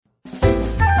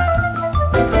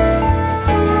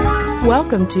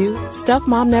Welcome to Stuff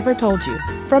Mom Never Told You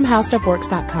from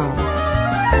HowStuffWorks.com.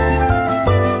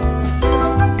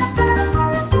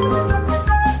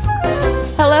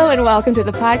 Hello and welcome to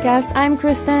the podcast. I'm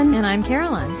Kristen. And I'm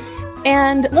Caroline.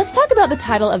 And let's talk about the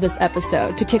title of this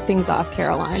episode to kick things off,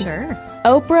 Caroline. Sure.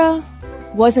 Oprah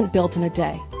wasn't built in a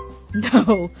day.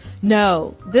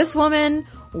 No. This woman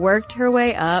worked her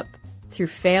way up through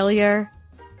failure,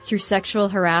 through sexual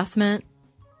harassment,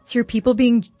 through people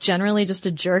being generally just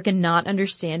a jerk and not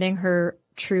understanding her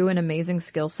true and amazing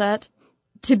skill set,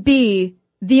 to be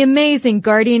the amazing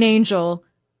guardian angel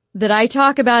that I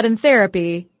talk about in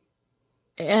therapy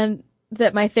and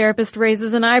that my therapist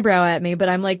raises an eyebrow at me, but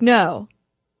I'm like, no.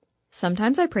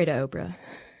 Sometimes I pray to Oprah.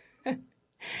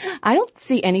 I don't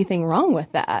see anything wrong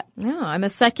with that. No, I'm a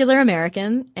secular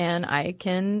American and I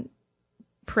can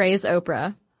praise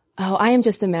Oprah. Oh, I am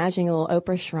just imagining a little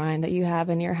Oprah shrine that you have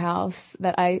in your house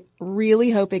that I really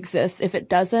hope exists. If it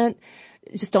doesn't,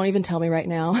 just don't even tell me right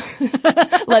now.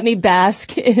 Let me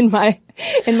bask in my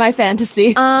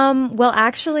fantasy. Well,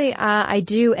 actually, I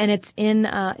do, and it's in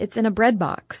a bread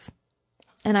box.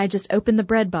 And I just open the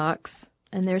bread box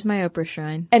and there's my Oprah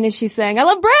shrine. And is she saying, "I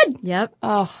love bread"? Yep.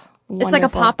 Oh, wonderful. It's like a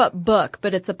pop-up book,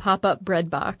 but it's a pop-up bread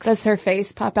box. Does her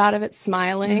face pop out of it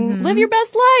smiling? Mm-hmm. Live your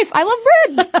best life. I love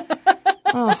bread.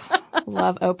 Oh,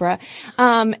 love Oprah.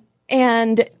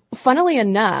 And funnily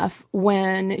enough,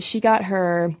 when she got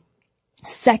her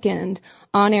second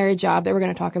on-air job that we're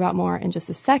going to talk about more in just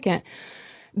a second,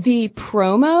 the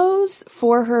promos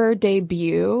for her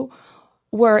debut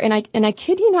were, and I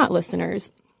kid you not, listeners,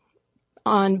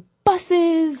 on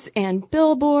buses and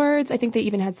billboards. I think they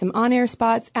even had some on-air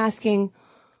spots asking,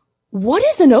 "What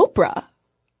is an Oprah?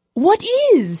 What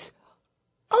is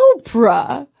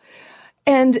Oprah?"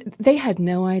 And they had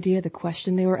no idea the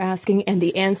question they were asking and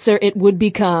the answer it would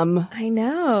become. I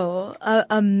know.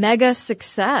 A mega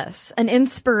success, an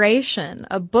inspiration,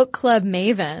 a book club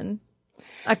maven,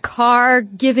 a car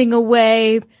giving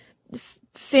away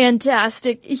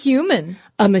fantastic human.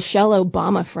 A Michelle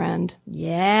Obama friend.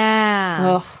 Yeah.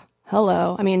 Oh,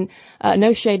 hello. I mean,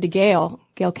 no shade to Gail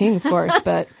King, of course,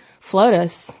 but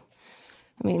FLOTUS.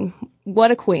 I mean, what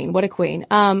a queen, what a queen.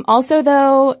 Also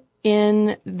though,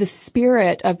 in the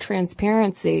spirit of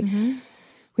transparency,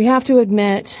 we have to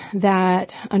admit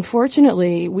that,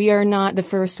 unfortunately, we are not the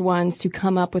first ones to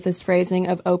come up with this phrasing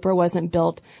of Oprah wasn't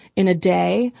built in a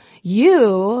day.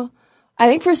 You, I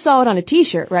think, first saw it on a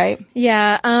T-shirt, right?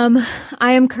 Yeah.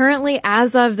 I am currently,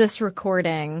 as of this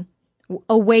recording,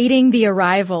 awaiting the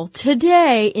arrival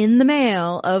today in the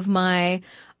mail of my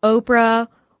Oprah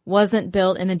wasn't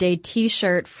built in a day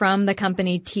T-shirt from the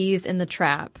company Tease in the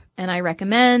Trap. And I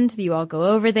recommend you all go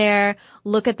over there,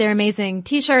 look at their amazing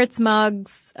T-shirts,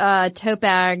 mugs, tote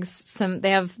bags.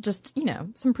 They have just,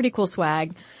 some pretty cool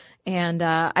swag. And,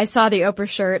 I saw the Oprah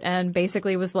shirt and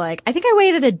basically was like, I think I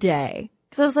waited a day.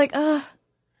 Cause I was like,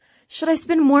 should I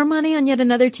spend more money on yet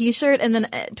another T-shirt? And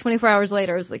then 24 hours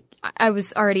later, I was like, I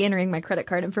was already entering my credit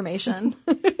card information.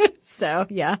 So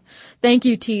yeah, thank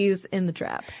you, Tease in the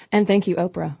Trap. And thank you,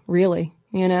 Oprah. Really.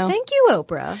 Thank you,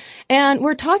 Oprah. And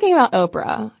we're talking about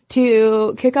Oprah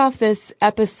to kick off this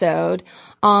episode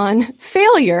on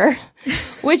failure,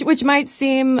 which might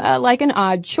seem like an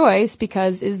odd choice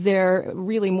because is there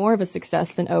really more of a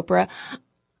success than Oprah?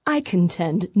 I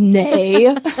contend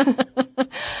nay.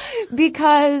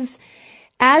 Because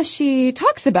as she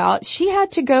talks about, she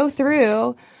had to go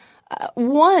through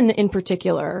one in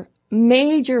particular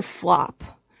major flop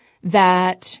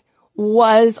that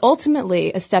was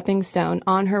ultimately a stepping stone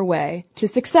on her way to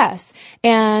success.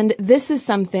 And this is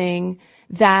something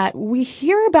that we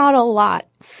hear about a lot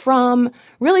from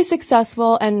really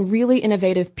successful and really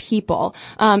innovative people.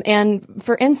 And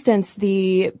for instance,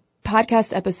 the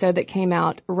podcast episode that came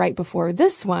out right before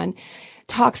this one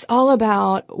talks all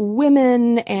about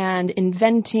women and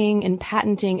inventing and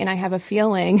patenting. And I have a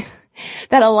feeling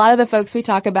that a lot of the folks we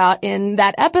talk about in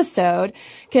that episode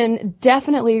can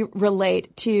definitely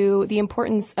relate to the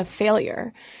importance of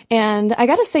failure. And I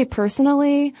gotta say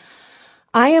personally,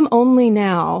 I am only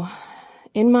now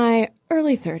in my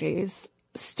early 30s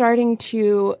starting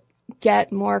to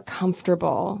get more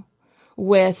comfortable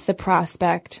with the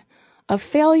prospect of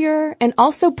failure and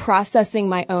also processing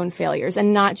my own failures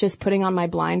and not just putting on my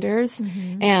blinders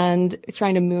and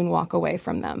trying to moonwalk away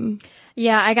from them.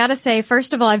 Yeah, I gotta say,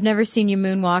 first of all, I've never seen you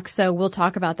moonwalk, so we'll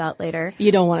talk about that later.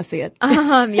 You don't want to see it.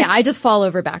 Yeah, I just fall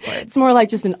over backwards. It's more like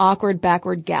just an awkward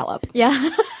backward gallop. Yeah.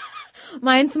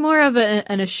 Mine's more of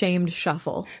an ashamed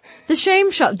shuffle. The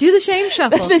shame shuffle. Do the shame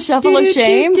shuffle. The shuffle of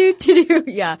shame?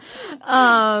 Yeah.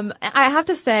 I have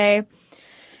to say,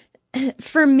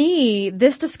 For me,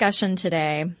 this discussion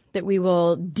today that we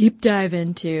will deep dive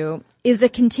into is a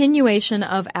continuation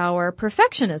of our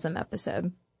perfectionism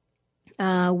episode,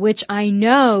 which I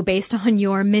know, based on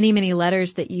your many, many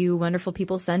letters that you wonderful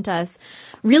people sent us,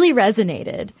 really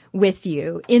resonated with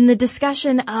you in the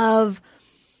discussion of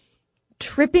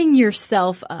tripping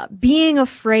yourself up, being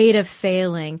afraid of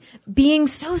failing, being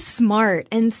so smart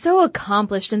and so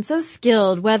accomplished and so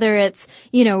skilled, whether it's,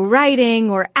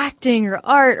 writing or acting or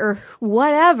art or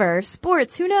whatever,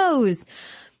 sports, who knows?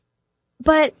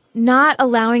 But not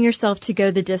allowing yourself to go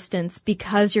the distance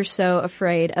because you're so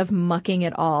afraid of mucking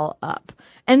it all up.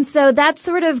 And so that's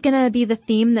sort of going to be the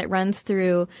theme that runs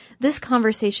through this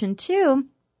conversation too.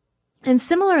 And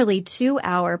similarly to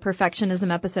our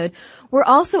perfectionism episode, we're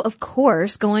also, of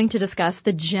course, going to discuss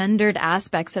the gendered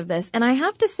aspects of this. And I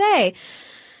have to say,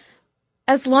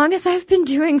 as long as I've been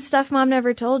doing Stuff Mom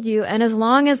Never Told You, and as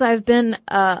long as I've been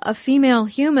a female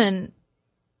human,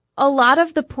 a lot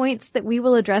of the points that we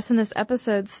will address in this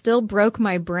episode still broke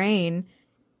my brain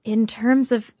in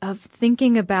terms of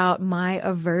thinking about my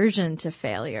aversion to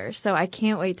failure. So I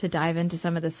can't wait to dive into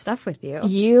some of this stuff with you.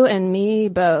 You and me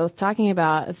both talking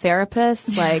about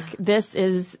therapists, like this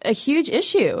is a huge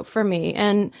issue for me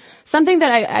and something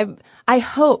that I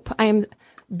hope I'm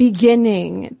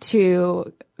beginning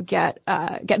to get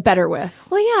better with.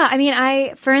 Well, yeah. I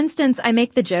mean, for instance, I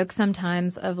make the joke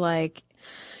sometimes of like,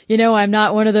 I'm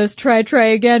not one of those try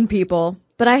again people.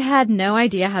 But I had no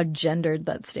idea how gendered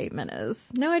that statement is.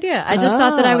 No idea. I just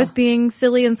thought that I was being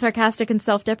silly and sarcastic and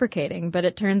self-deprecating, but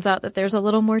it turns out that there's a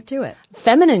little more to it.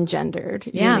 Feminine gendered,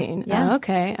 you mean? Yeah.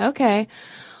 Oh, okay.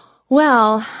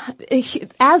 Well,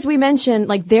 as we mentioned,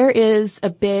 like there is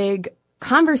a big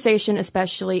conversation,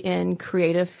 especially in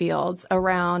creative fields,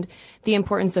 around the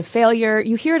importance of failure.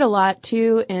 You hear it a lot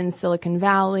too in Silicon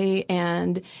Valley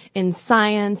and in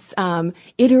science.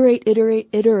 Iterate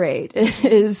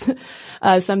is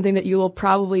something that you will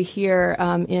probably hear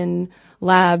in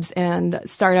labs and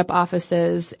startup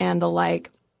offices and the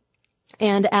like.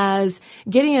 And as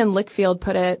Gideon Lickfield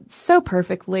put it so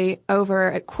perfectly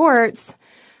over at Quartz,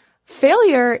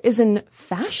 failure is in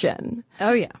fashion.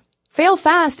 Oh, yeah. Fail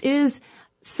fast is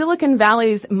Silicon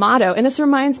Valley's motto. And this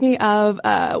reminds me of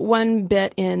one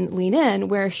bit in Lean In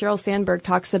where Sheryl Sandberg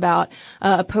talks about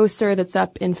a poster that's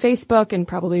up in Facebook and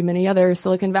probably many other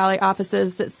Silicon Valley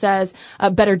offices that says,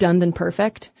 better done than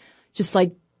perfect. Just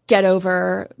like get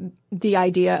over the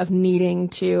idea of needing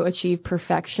to achieve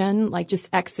perfection, like just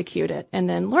execute it and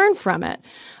then learn from it,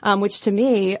 which to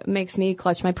me makes me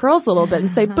clutch my pearls a little bit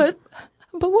and say, but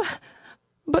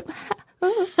what?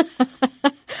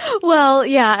 Well,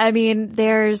 yeah, I mean,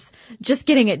 there's just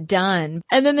getting it done.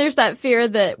 And then there's that fear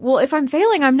that, well, if I'm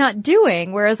failing, I'm not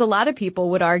doing. Whereas a lot of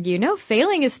people would argue, no,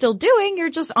 failing is still doing. You're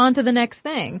just on to the next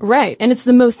thing. Right. And it's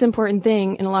the most important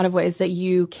thing in a lot of ways that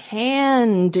you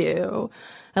can do,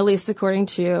 at least according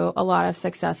to a lot of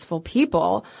successful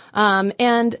people.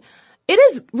 And it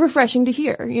is refreshing to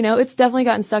hear. It's definitely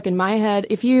gotten stuck in my head.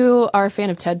 If you are a fan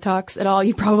of TED Talks at all,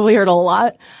 you probably heard a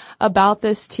lot about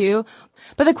this too.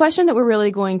 But the question that we're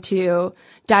really going to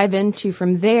dive into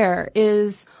from there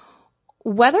is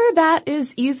whether that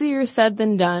is easier said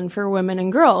than done for women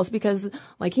and girls, because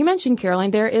like you mentioned,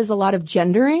 Caroline, there is a lot of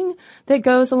gendering that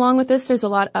goes along with this. There's a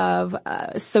lot of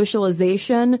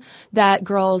socialization that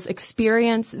girls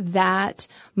experience that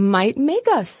might make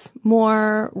us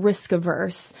more risk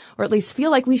averse, or at least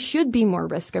feel like we should be more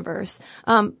risk averse.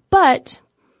 But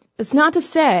it's not to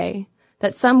say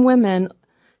that some women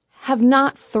have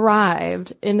not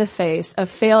thrived in the face of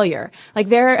failure.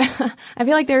 Like I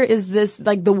feel like there is this,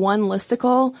 like the one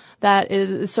listicle that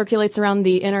circulates around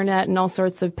the internet and all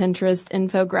sorts of Pinterest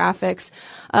infographics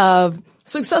of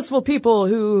successful people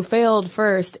who failed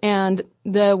first. And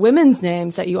the women's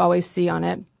names that you always see on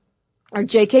it are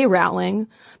J.K. Rowling,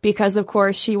 because of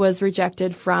course she was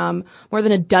rejected from more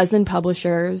than a dozen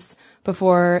publishers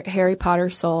before Harry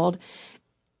Potter sold.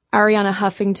 Ariana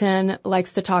Huffington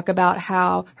likes to talk about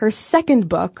how her second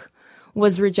book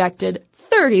was rejected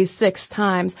 36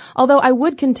 times. Although I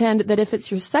would contend that if it's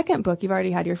your second book, you've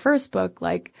already had your first book,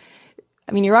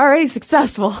 you're already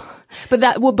successful.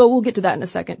 But we'll get to that in a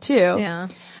second too. Yeah.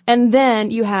 And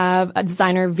then you have a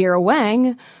designer, Vera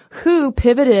Wang, who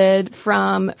pivoted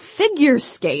from figure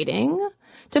skating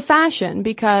to fashion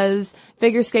because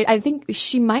figure skate, I think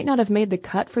she might not have made the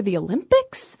cut for the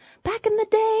Olympics back in the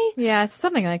day. Yeah,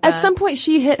 something like that. At some point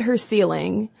she hit her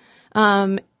ceiling.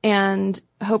 And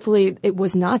hopefully it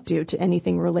was not due to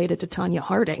anything related to Tanya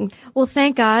Harding. Well,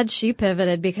 thank God she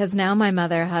pivoted, because now my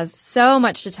mother has so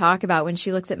much to talk about when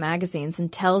she looks at magazines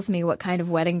and tells me what kind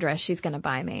of wedding dress she's going to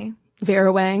buy me.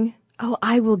 Vera Wang. oh,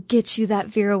 I will get you that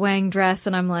Vera Wang dress.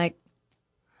 And I'm like,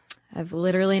 I've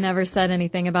literally never said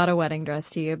anything about a wedding dress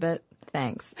to you, but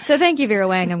thanks. So thank you, Vera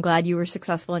Wang. I'm glad you were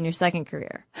successful in your second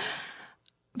career.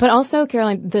 But also,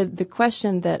 Caroline, the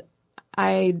question that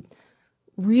I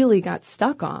really got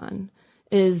stuck on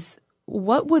is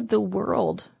what would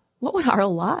our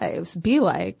lives be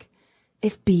like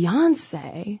if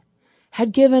Beyonce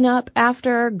had given up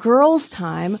after Girls'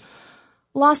 Time,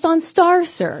 lost on Star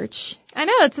Search? I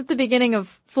know, it's at the beginning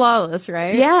of Flawless,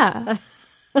 right? Yeah.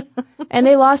 And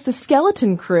they lost a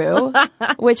Skeleton Crew,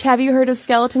 which, have you heard of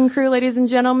Skeleton Crew, ladies and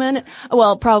gentlemen?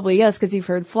 Well, probably yes, because you've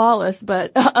heard Flawless,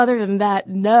 but other than that,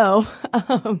 no.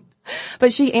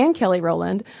 But she and Kelly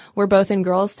Rowland were both in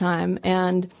Girls' Time,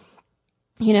 and,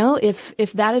 you know,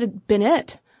 if that had been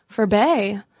it for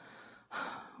Bey,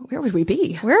 where would we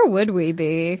be? Where would we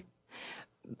be?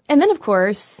 And then, of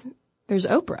course, there's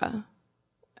Oprah.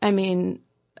 I mean,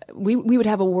 we would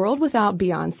have a world without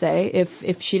Beyonce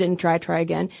if she didn't try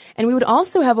again. And we would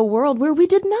also have a world where we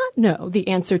did not know the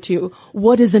answer to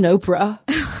what is an Oprah.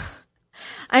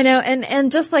 I know.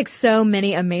 And just like so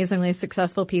many amazingly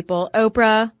successful people,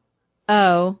 Oprah,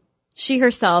 she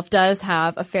herself does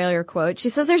have a failure quote. She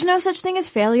says there's no such thing as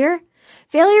failure.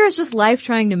 Failure is just life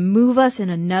trying to move us in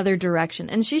another direction.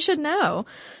 And she should know,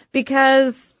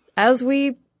 because as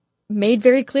we made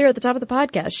very clear at the top of the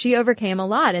podcast, she overcame a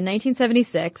lot. In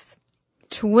 1976,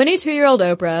 22-year-old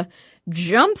Oprah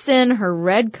jumps in her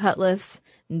red Cutlass,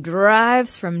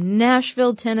 drives from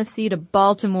Nashville, Tennessee to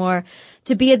Baltimore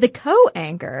to be the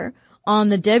co-anchor on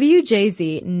the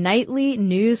WJZ nightly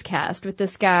newscast with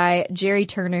this guy, Jerry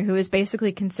Turner, who is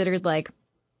basically considered like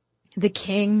the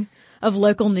king of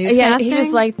local newscasting. Yeah, he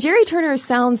was like, Jerry Turner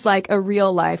sounds like a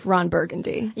real life Ron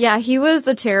Burgundy. Yeah, he was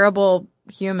a terrible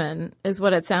human is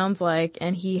what it sounds like,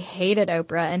 and he hated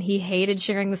Oprah, and he hated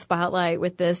sharing the spotlight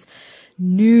with this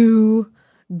new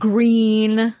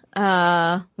green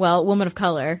woman of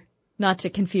color, not to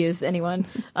confuse anyone.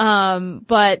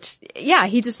 But yeah,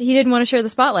 he didn't want to share the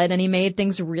spotlight, and he made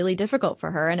things really difficult for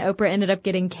her, and Oprah ended up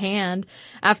getting canned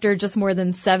after just more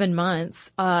than 7 months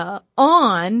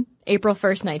on April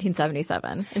 1st,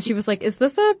 1977. And she was like, is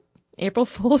this a April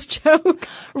Fool's joke?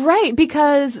 Right,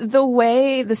 because the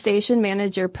way the station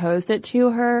manager posed it to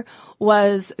her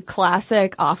was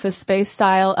classic Office Space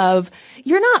style of,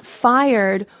 you're not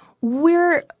fired,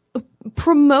 we're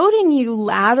promoting you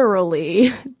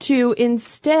laterally to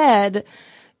instead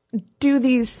do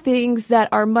these things that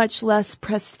are much less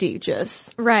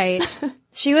prestigious. Right.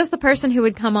 She was the person who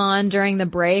would come on during the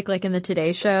break, like in the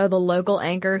Today Show, the local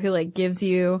anchor who like gives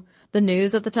you the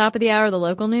news at the top of the hour, the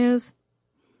local news.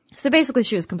 So basically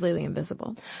she was completely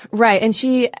invisible. Right. And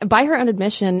she, by her own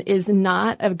admission, is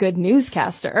not a good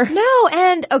newscaster. No.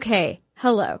 And okay.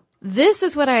 Hello. This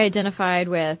is what I identified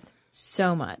with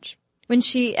so much. When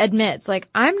she admits, like,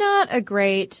 I'm not a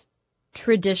great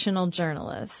traditional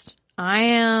journalist. I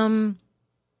am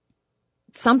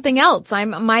something else.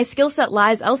 My skill set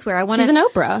lies elsewhere. She's an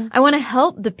Oprah. I want to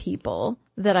help the people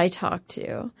that I talk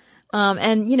to.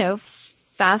 And you know,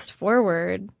 fast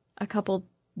forward a couple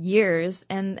years,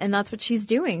 and that's what she's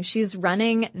doing. She's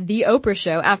running the Oprah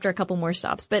show after a couple more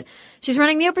stops, but she's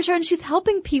running the Oprah show and she's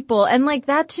helping people. And like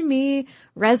that to me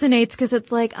resonates, because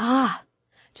it's like,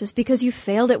 just because you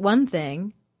failed at one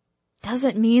thing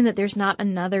doesn't mean that there's not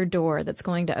another door that's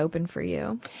going to open for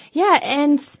you. Yeah,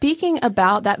 and speaking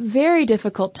about that very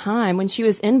difficult time when she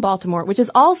was in Baltimore, which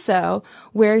is also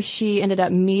where she ended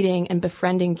up meeting and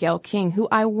befriending Gayle King, who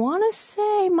I want to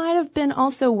say might have been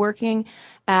also working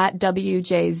at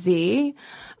WJZ.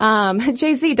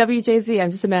 WJZ,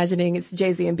 I'm just imagining it's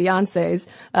Jay-Z and Beyonce's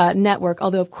network,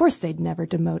 although of course they'd never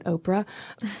demote Oprah.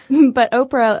 But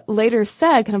Oprah later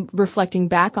said, kind of reflecting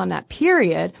back on that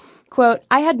period, quote,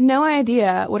 I had no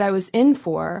idea what I was in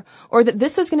for, or that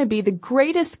this was going to be the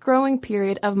greatest growing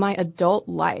period of my adult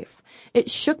life. It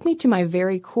shook me to my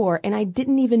very core, and I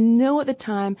didn't even know at the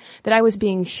time that I was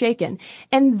being shaken.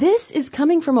 And this is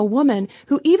coming from a woman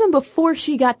who, even before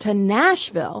she got to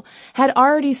Nashville, had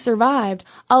already survived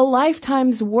a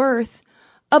lifetime's worth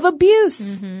of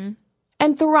abuse. Mm-hmm.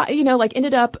 And,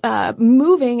 ended up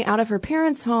moving out of her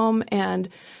parents' home and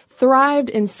thrived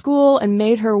in school and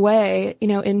made her way,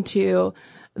 into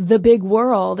the big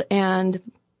world, and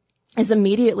is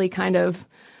immediately kind of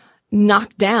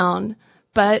knocked down.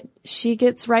 But she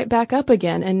gets right back up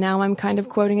again. And now I'm kind of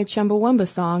quoting a Chumbawamba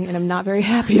song, and I'm not very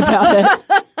happy about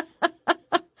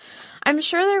it. I'm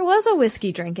sure there was a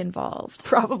whiskey drink involved.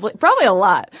 Probably a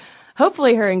lot.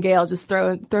 hopefully her and Gail just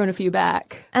thrown a few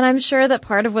back. And I'm sure that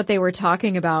part of what they were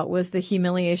talking about was the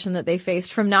humiliation that they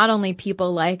faced from not only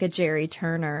people like a Jerry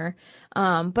Turner,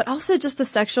 but also just the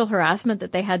sexual harassment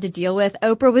that they had to deal with.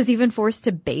 Oprah was even forced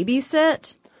to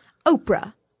babysit.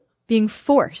 Oprah being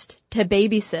forced to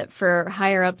babysit for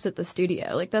higher ups at the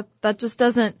studio. Like that just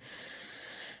doesn't,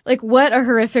 like, what a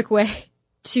horrific way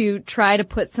to try to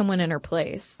put someone in her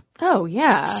place. Oh,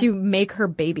 yeah. To make her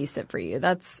babysit for you.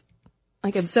 That's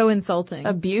like so insulting.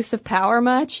 Abuse of power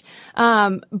much.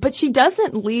 But she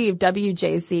doesn't leave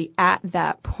WJZ at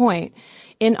that point.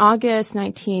 In August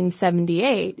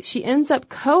 1978, she ends up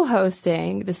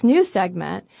co-hosting this new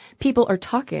segment, People Are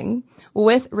Talking,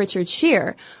 with Richard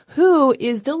Scheer, who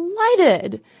is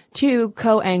delighted to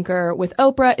co-anchor with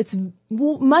Oprah. It's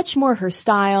much more her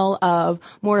style of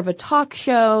more of a talk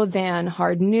show than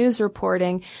hard news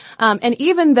reporting. And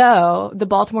even though the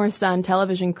Baltimore Sun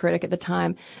television critic at the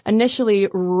time initially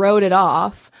wrote it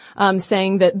off,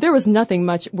 saying that there was nothing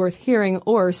much worth hearing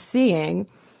or seeing,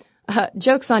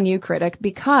 joke's on you, critic,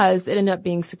 because it ended up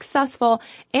being successful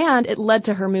and it led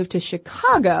to her move to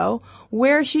Chicago,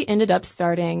 where she ended up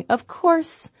starting, of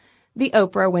course, the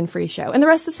Oprah Winfrey Show. And the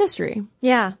rest is history.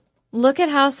 Yeah. Look at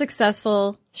how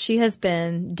successful she has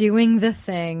been doing the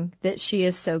thing that she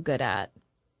is so good at.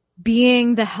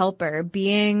 Being the helper,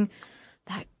 being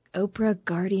that Oprah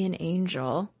guardian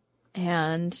angel,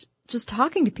 and just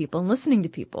talking to people and listening to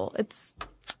people. It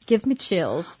gives me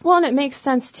chills. Well, and it makes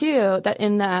sense, too, that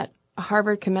in that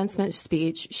Harvard commencement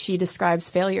speech, she describes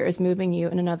failure as moving you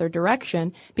in another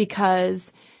direction,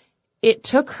 because it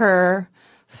took her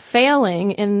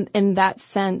failing in that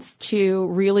sense to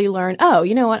really learn, oh,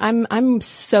 you know what, I'm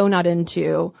so not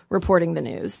into reporting the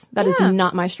news. That is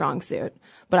not my strong suit,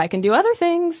 but I can do other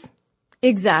things.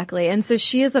 Exactly. And so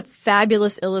she is a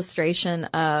fabulous illustration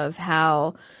of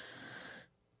how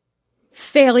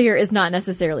failure is not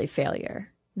necessarily failure.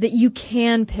 That you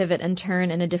can pivot and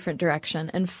turn in a different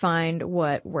direction and find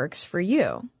what works for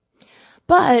you.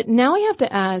 But now I have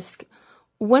to ask,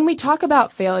 when we talk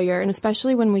about failure, and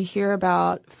especially when we hear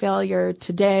about failure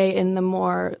today in the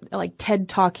more like TED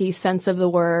Talky sense of the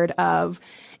word of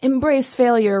embrace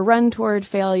failure, run toward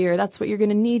failure, that's what you're going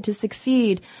to need to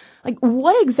succeed. Like,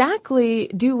 what exactly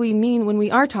do we mean when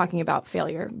we are talking about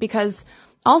failure? Because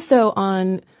also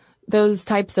on those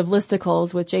types of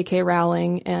listicles with J.K.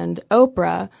 Rowling and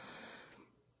Oprah,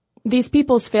 these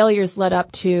people's failures led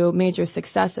up to major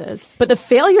successes. But the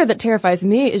failure that terrifies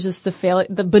me is just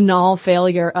the banal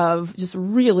failure of just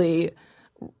really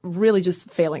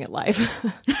just failing at life.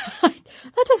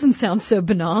 That doesn't sound so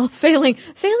banal. Failing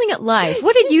at life.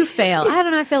 What did you fail? I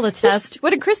don't know. I failed a test.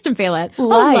 What did Kristen fail at?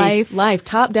 Life.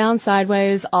 Top down,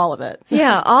 sideways, all of it.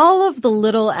 Yeah. All of the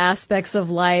little aspects of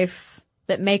life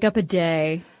that make up a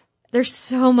day. There's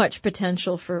so much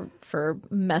potential for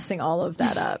messing all of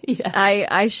that up. Yes.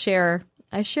 I share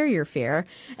your fear.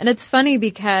 And it's funny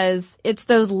because it's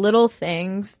those little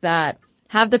things that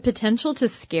have the potential to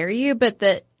scare you, but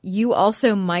that you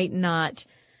also might not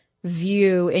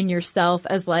view in yourself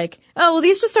as like, oh, well,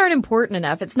 these just aren't important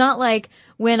enough. It's not like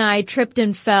when I tripped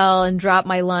and fell and dropped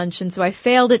my lunch and so I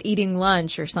failed at eating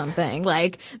lunch or something.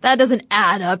 Like, that doesn't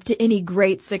add up to any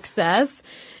great success.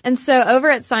 And so over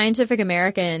at Scientific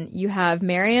American, you have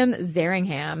Miriam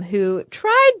Zeringham, who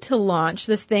tried to launch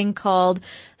this thing called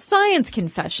Science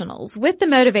Confessionals with the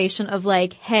motivation of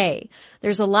like, hey,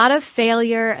 there's a lot of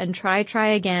failure and try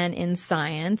again in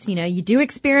science. You know, you do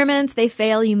experiments, they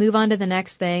fail, you move on to the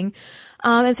next thing.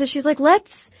 And so she's like,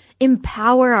 let's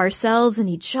empower ourselves and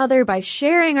each other by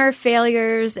sharing our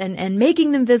failures and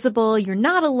making them visible. You're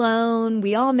not alone.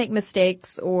 We all make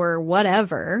mistakes or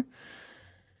whatever.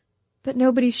 But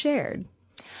nobody shared.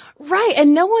 Right.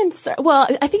 And no one, well,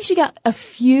 I think she got a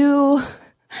few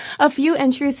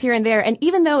entries here and there. And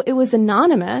even though it was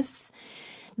anonymous,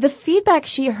 the feedback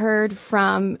she heard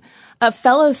from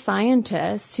fellow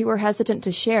scientists who were hesitant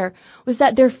to share was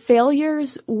that their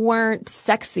failures weren't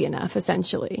sexy enough,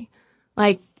 essentially.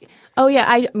 Like, oh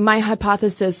yeah, my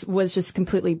hypothesis was just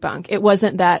completely bunk. It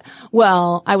wasn't that,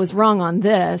 well, I was wrong on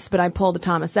this, but I pulled a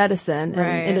Thomas Edison and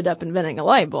ended up inventing a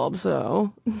light bulb,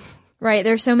 so. Right.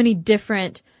 There's so many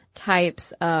different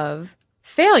types of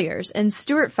failures. And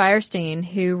Stuart Firestein,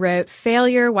 who wrote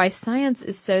Failure, Why Science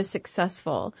is So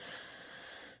Successful,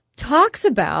 talks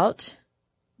about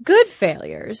good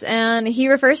failures. And he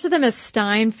refers to them as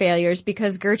Stein failures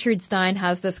because Gertrude Stein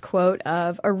has this quote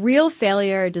of, a real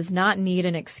failure does not need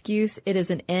an excuse. It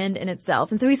is an end in itself.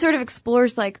 And so he sort of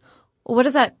explores like, well, what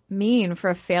does that mean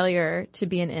for a failure to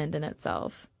be an end in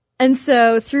itself? And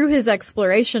so through his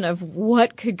exploration of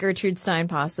what could Gertrude Stein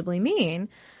possibly mean,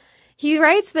 He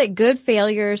writes that good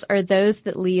failures are those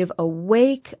that leave a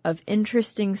wake of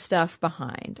interesting stuff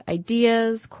behind.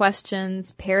 Ideas,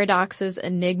 questions, paradoxes,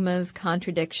 enigmas,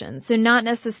 contradictions. So not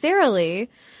necessarily,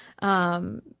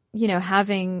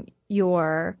 having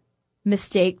your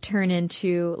mistake turn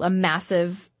into a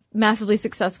massively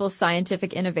successful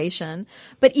scientific innovation,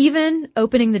 but even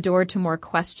opening the door to more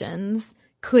questions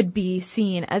could be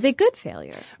seen as a good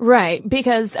failure. Right.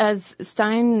 Because as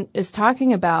Stein is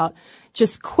talking about,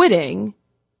 just quitting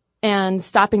and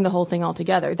stopping the whole thing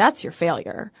altogether, that's your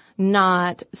failure,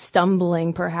 not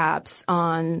stumbling perhaps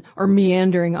on or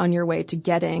meandering on your way to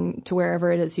getting to wherever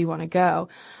it is you want to go.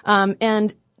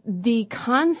 And the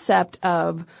concept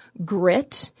of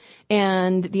grit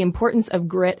and the importance of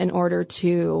grit in order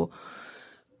to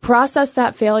process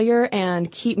that failure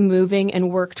and keep moving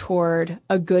and work toward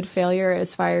a good failure,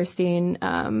 as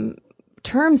Firestein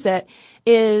terms it,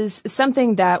 is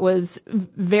something that was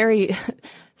very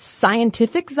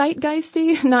scientific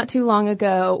zeitgeisty not too long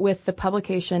ago with the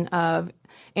publication of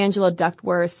Angela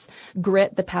Duckworth's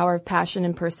Grit, the Power of Passion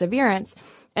and Perseverance,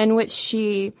 in which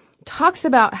she talks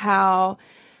about how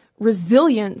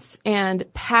resilience and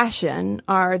passion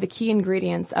are the key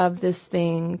ingredients of this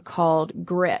thing called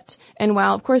grit. And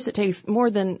while, of course, it takes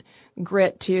more than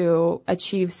grit to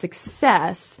achieve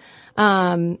success,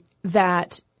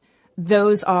 that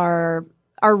those are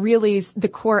really the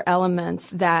core elements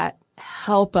that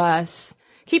help us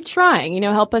keep trying,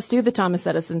 help us do the Thomas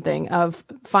Edison thing of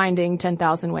finding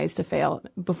 10,000 ways to fail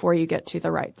before you get to the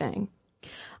right thing.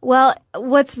 Well,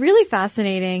 what's really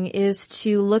fascinating is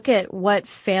to look at what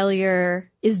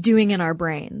failure is doing in our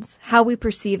brains, how we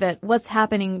perceive it, what's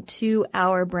happening to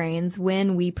our brains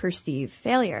when we perceive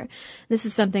failure. This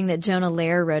is something that Jonah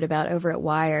Lehrer wrote about over at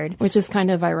Wired. Which is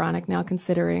kind of ironic now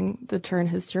considering the turn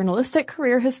his journalistic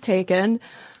career has taken.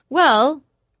 Well,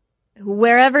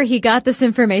 wherever he got this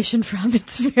information from,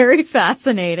 it's very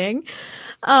fascinating.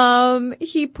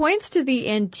 He points to the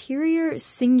anterior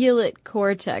cingulate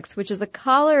cortex, which is a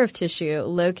collar of tissue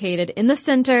located in the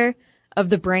center of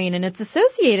the brain, and it's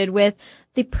associated with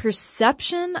the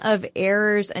perception of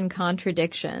errors and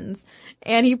contradictions.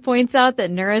 And he points out that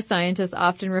neuroscientists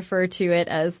often refer to it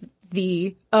as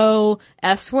the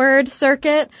S word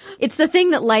circuit. It's the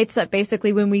thing that lights up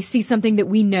basically when we see something that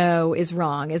we know is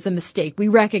wrong, is a mistake. We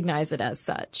recognize it as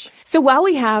such. So while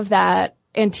we have that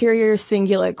anterior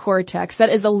cingulate cortex that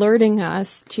is alerting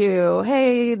us to,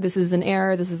 hey, this is an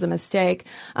error, this is a mistake,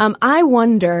 I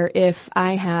wonder if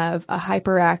I have a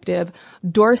hyperactive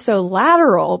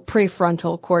dorsolateral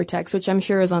prefrontal cortex, which I'm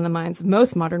sure is on the minds of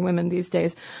most modern women these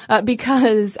days,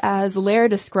 because as Lehrer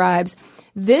describes,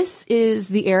 this is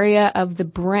the area of the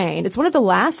brain. It's one of the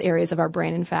last areas of our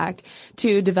brain, in fact,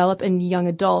 to develop in young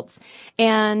adults.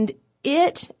 And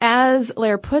it, as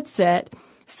Lehrer puts it,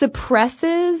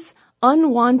 suppresses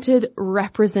unwanted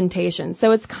representation.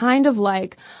 So it's kind of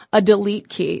like a delete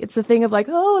key. It's a thing of like,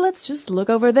 oh, let's just look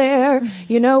over there.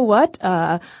 You know what?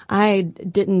 I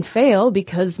didn't fail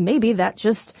because maybe that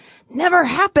just never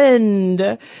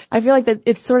happened. I feel like that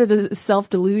it's sort of the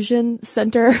self-delusion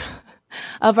center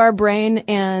of our brain.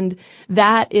 And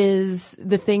that is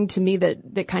the thing to me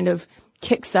that kind of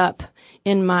kicks up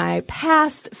in my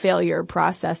past failure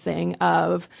processing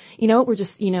of, we're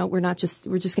just going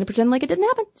to pretend like it didn't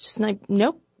happen. Just like,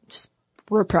 nope, just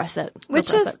repress it.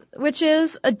 Which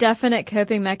is a definite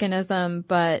coping mechanism,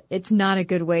 but it's not a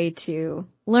good way to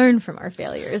learn from our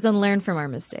failures and learn from our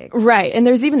mistakes. Right. And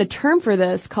there's even a term for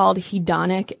this called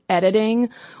hedonic editing,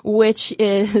 which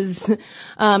is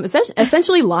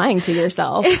essentially lying to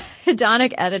yourself.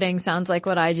 Hedonic editing sounds like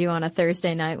what I do on a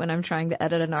Thursday night when I'm trying to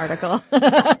edit an article.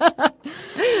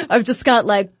 I've just got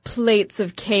like plates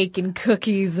of cake and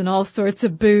cookies and all sorts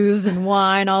of booze and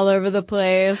wine all over the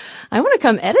place. I want to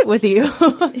come edit with you.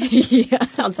 Yeah.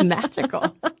 Sounds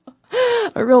magical.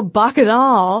 A real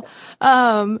bacchanal.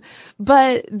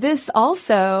 But this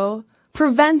also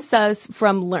prevents us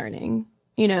from learning.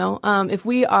 If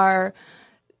we are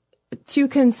too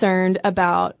concerned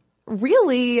about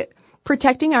really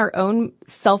protecting our own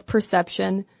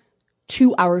self-perception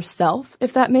to ourself,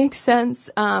 if that makes sense,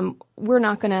 we're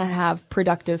not going to have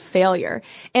productive failure.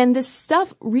 And this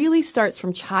stuff really starts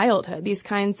from childhood, these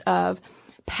kinds of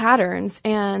patterns,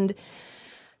 and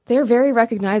they're very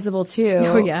recognizable too.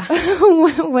 Oh, yeah.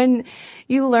 When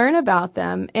you learn about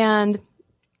them. And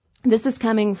this is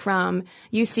coming from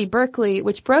UC Berkeley,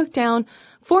 which broke down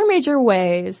 4 major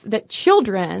ways that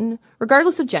children,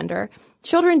 regardless of gender,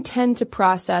 children tend to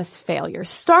process failure,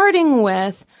 starting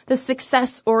with the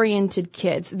success-oriented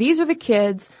kids. These are the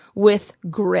kids with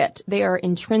grit. They are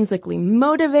intrinsically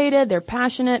motivated. They're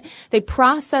passionate. They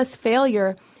process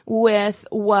failure with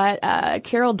what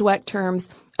Carol Dweck terms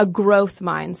a growth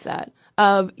mindset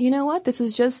of, you know what, this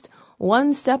is just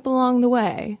one step along the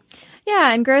way.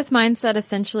 Yeah, and growth mindset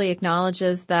essentially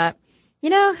acknowledges that,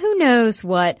 who knows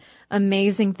what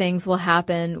amazing things will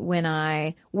happen when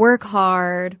I work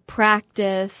hard,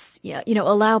 practice,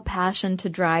 allow passion to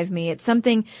drive me. It's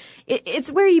something,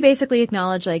 it's where you basically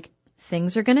acknowledge, like,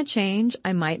 things are going to change.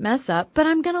 I might mess up, but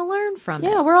I'm going to learn from it.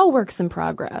 Yeah, we're all works in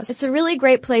progress. It's a really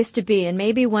great place to be. And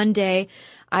maybe one day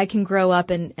I can grow up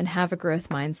and have a growth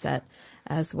mindset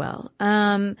as well.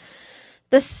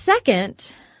 The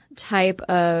second type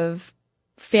of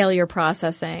failure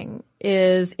processing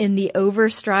is in the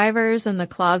overstrivers and the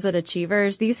closet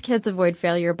achievers. These kids avoid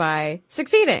failure by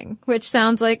succeeding, which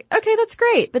sounds like, okay, that's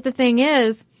great. But the thing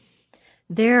is,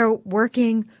 they're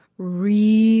working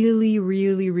really,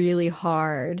 really, really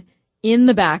hard in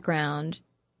the background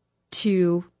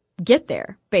to get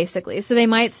there, basically. So they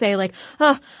might say like,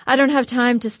 oh, I don't have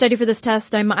time to study for this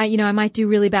test. I might do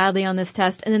really badly on this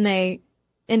test. And then they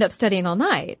end up studying all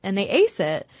night and they ace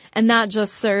it. And that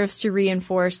just serves to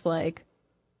reinforce, like,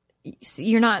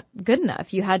 you're not good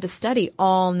enough. You had to study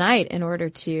all night in order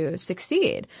to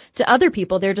succeed. To other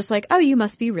people, they're just like, oh, you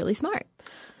must be really smart.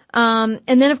 And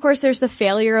then, of course, there's the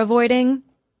failure avoiding,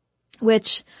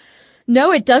 which,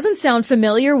 no, it doesn't sound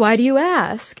familiar. Why do you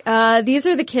ask? These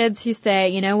are the kids who say,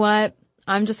 you know what?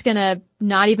 I'm just going to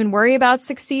not even worry about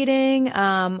succeeding.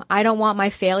 I don't want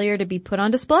my failure to be put on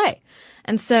display.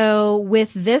 And so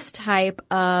with this type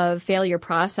of failure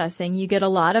processing, you get a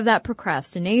lot of that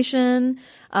procrastination,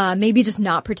 maybe just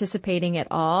not participating at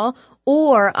all,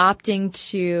 or opting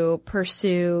to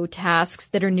pursue tasks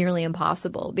that are nearly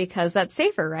impossible because that's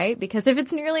safer, right? Because if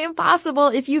it's nearly impossible,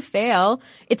 if you fail,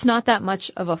 it's not that much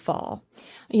of a fall.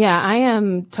 Yeah, I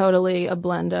am totally a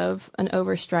blend of an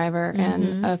overstriver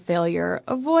and a failure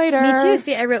avoider. Me too.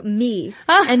 See, I wrote me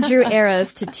and drew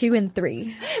arrows to 2 and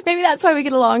 3. Maybe that's why we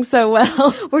get along so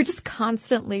well. We're just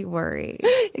constantly worried.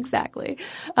 Exactly.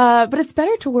 But it's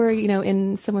better to worry,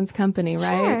 in someone's company,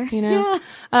 right? Sure. Yeah.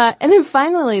 And then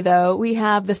finally, though, we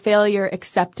have the failure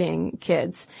accepting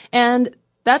kids. And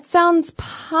that sounds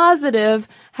positive.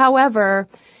 However,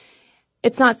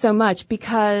 it's not so much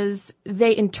because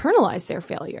they internalize their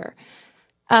failure.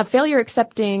 Failure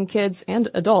accepting kids and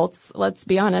adults, let's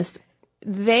be honest,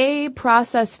 they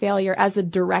process failure as a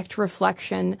direct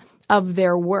reflection of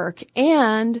their work.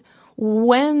 And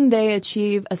when they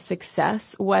achieve a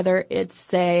success, whether it's,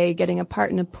 say, getting a part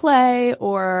in a play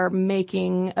or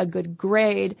making a good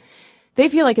grade, they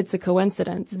feel like it's a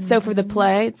coincidence. Mm-hmm. So for the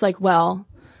play, it's like, well,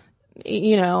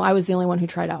 I was the only one who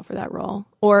tried out for that role.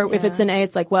 Or if it's an A,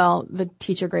 it's like, well, the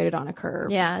teacher graded on a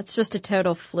curve. Yeah, it's just a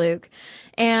total fluke.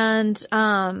 And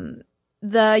the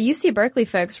UC Berkeley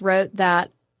folks wrote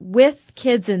that with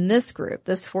kids in this group,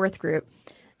 this fourth group,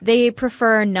 they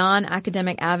prefer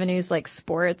non-academic avenues like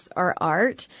sports or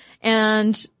art.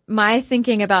 And my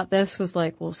thinking about this was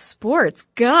like, well, sports,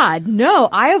 God, no,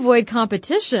 I avoid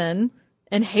competition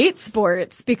and hate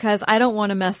sports because I don't want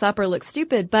to mess up or look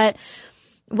stupid. But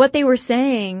what they were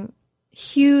saying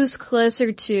hews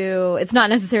closer to, it's not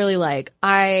necessarily like,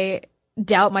 I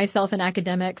doubt myself in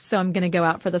academics, so I'm going to go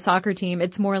out for the soccer team.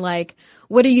 It's more like,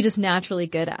 what are you just naturally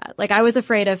good at? Like, I was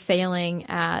afraid of failing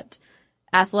at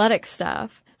athletic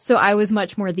stuff, so I was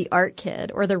much more the art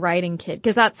kid or the writing kid,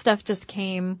 because that stuff just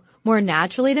came more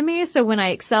naturally to me. So when I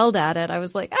excelled at it, I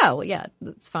was like, oh, well, yeah,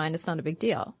 that's fine. It's not a big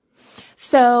deal.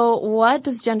 So what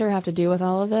does gender have to do with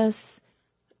all of this?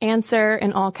 Answer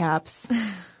in all caps,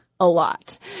 a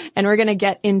lot. And we're going to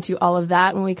get into all of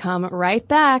that when we come right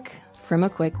back from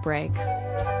a quick break.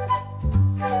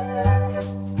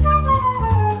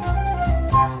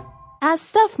 As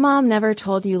Stuff Mom Never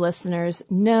Told You listeners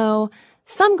know,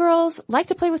 some girls like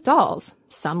to play with dolls,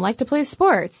 some like to play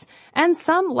sports, and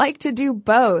some like to do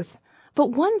both.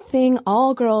 But one thing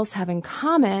all girls have in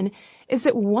common is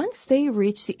that once they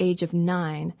reach the age of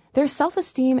 9, their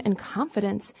self-esteem and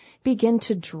confidence begin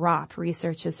to drop,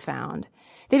 research has found.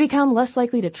 They become less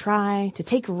likely to try, to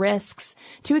take risks,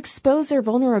 to expose their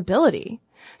vulnerability.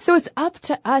 So it's up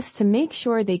to us to make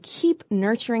sure they keep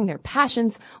nurturing their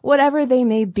passions, whatever they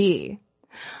may be.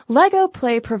 Lego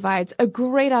Play provides a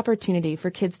great opportunity for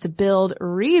kids to build,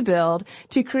 rebuild,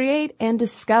 to create, and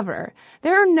discover.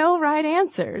 There are no right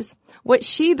answers. What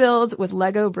she builds with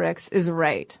Lego bricks is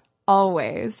right.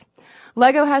 Always.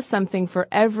 Lego has something for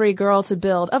every girl to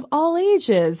build of all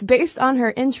ages based on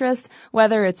her interest,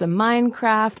 whether it's a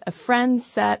Minecraft, a Friends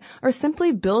set, or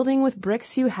simply building with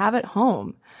bricks you have at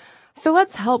home. So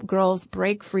let's help girls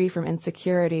break free from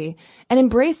insecurity and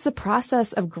embrace the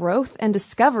process of growth and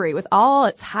discovery with all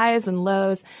its highs and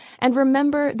lows, and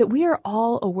remember that we are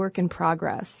all a work in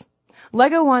progress.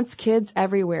 LEGO wants kids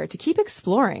everywhere to keep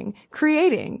exploring,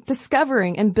 creating,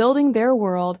 discovering, and building their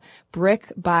world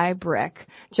brick by brick,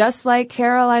 just like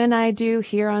Caroline and I do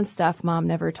here on Stuff Mom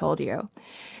Never Told You.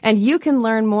 And you can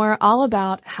learn more all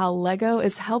about how LEGO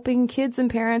is helping kids and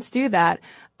parents do that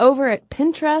over at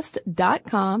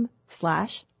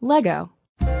pinterest.com/Lego.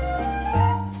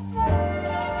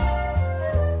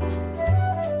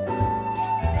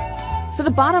 So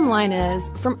the bottom line is,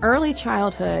 from early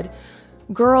childhood,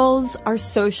 girls are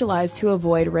socialized to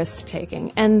avoid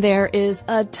risk-taking, and there is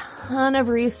a ton of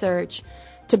research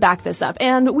to back this up.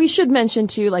 And we should mention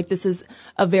too, like, this is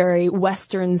a very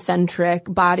Western-centric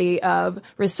body of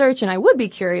research, and I would be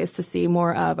curious to see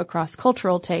more of a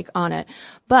cross-cultural take on it.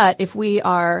 But if we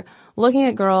are looking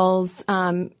at girls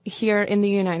here in the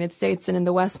United States and in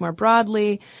the West more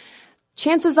broadly,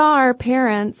 chances are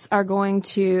parents are going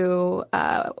to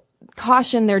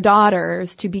caution their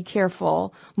daughters to be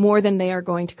careful more than they are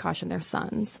going to caution their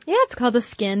sons. Yeah, it's called the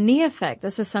skin-knee effect.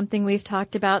 This is something we've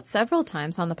talked about several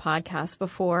times on the podcast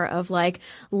before, of like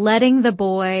letting the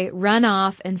boy run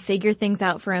off and figure things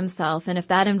out for himself. And if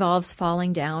that involves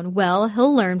falling down, well,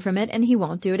 he'll learn from it and he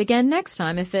won't do it again next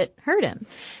time if it hurt him.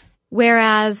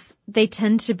 Whereas parents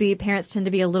tend to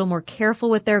be a little more careful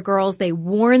with their girls. They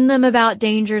warn them about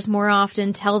dangers more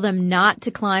often, tell them not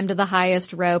to climb to the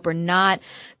highest rope or not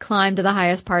climb to the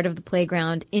highest part of the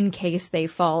playground in case they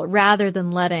fall, rather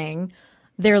than letting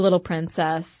their little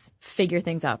princess figure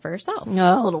things out for herself.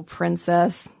 Oh, little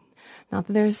princess. Not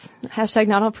that there's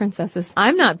 #not all princesses.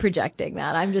 I'm not projecting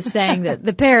that. I'm just saying that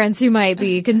the parents who might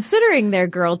be considering their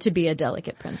girl to be a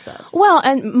delicate princess. Well,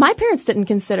 and my parents didn't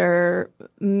consider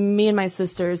me and my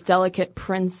sisters delicate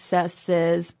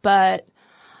princesses, but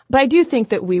I do think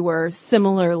that we were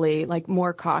similarly, like,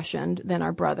 more cautioned than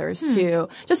our brothers too,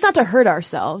 just not to hurt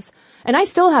ourselves. And I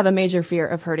still have a major fear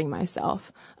of hurting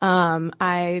myself.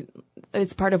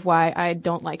 It's part of why I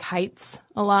don't like heights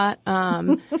a lot.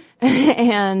 And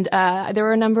there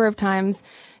were a number of times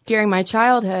during my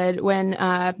childhood when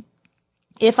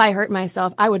if I hurt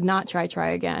myself, I would not try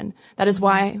again. That is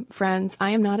why, friends, I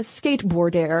am not a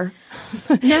skateboarder.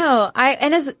 No,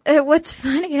 what's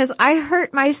funny is I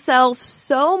hurt myself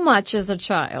so much as a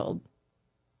child.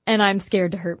 And I'm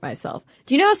scared to hurt myself.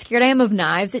 Do you know how scared I am of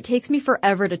knives? It takes me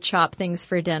forever to chop things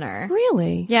for dinner.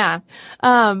 Really? Yeah.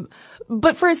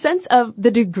 But for a sense of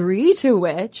the degree to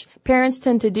which parents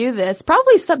tend to do this,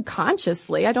 probably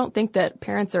subconsciously, I don't think that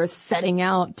parents are setting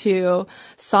out to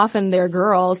soften their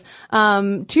girls.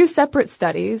 2 separate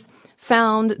studies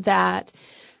found that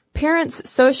parents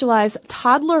socialize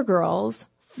toddler girls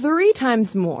 3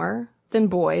 times more than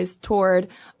boys toward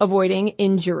avoiding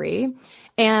injury.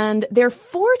 And they're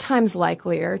 4 times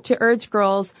likelier to urge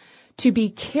girls to be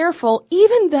careful,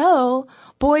 even though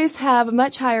boys have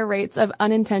much higher rates of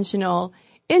unintentional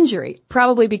injury,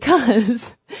 probably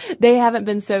because they haven't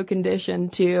been so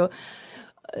conditioned to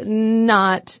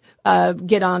not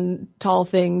get on tall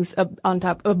things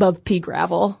above pea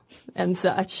gravel and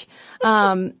such.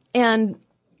 And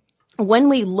when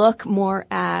we look more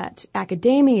at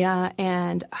academia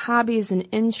and hobbies and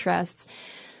interests,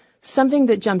 something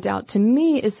that jumped out to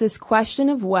me is this question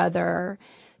of whether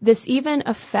this even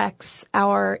affects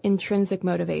our intrinsic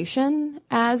motivation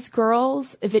as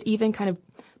girls, if it even kind of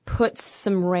puts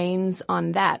some reins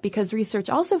on that, because research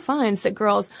also finds that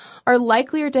girls are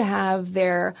likelier to have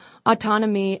their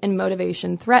autonomy and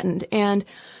motivation threatened. And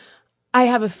I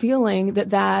have a feeling that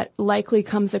that likely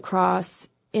comes across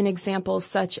in examples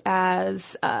such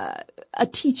as a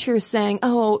teacher saying,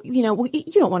 oh, you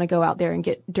don't want to go out there and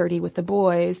get dirty with the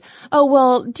boys. Oh,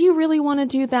 well, do you really want to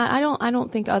do that? I don't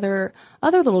think other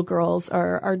little girls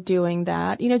are doing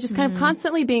that. Just kind of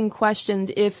constantly being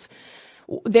questioned if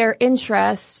their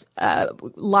interest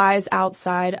lies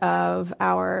outside of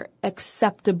our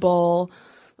acceptable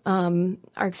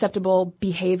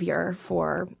behavior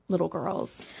for little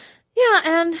girls. Yeah,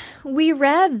 and we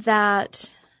read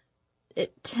that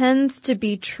it tends to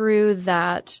be true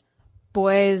that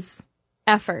boys'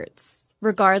 efforts,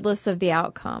 regardless of the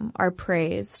outcome, are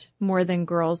praised more than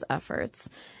girls' efforts.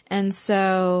 And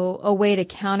so a way to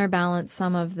counterbalance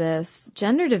some of this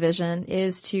gender division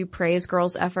is to praise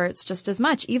girls' efforts just as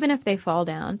much, even if they fall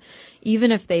down,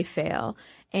 even if they fail.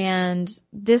 And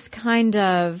this kind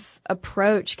of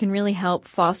approach can really help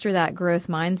foster that growth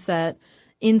mindset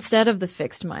instead of the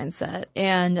fixed mindset.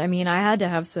 And I mean, I had to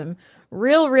have some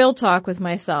real talk with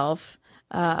myself,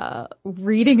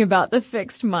 reading about the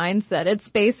fixed mindset. It's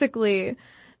basically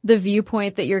the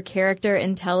viewpoint that your character,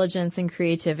 intelligence, and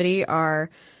creativity are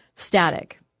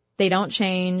static. They don't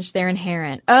change. They're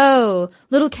inherent. Oh,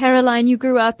 little Caroline, you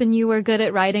grew up and you were good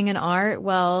at writing and art.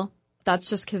 Well, that's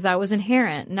just because that was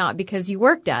inherent, not because you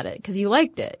worked at it, because you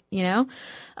liked it, you know?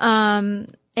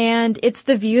 And it's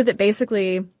the view that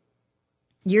basically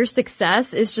your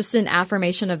success is just an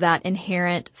affirmation of that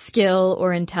inherent skill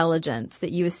or intelligence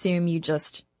that you assume you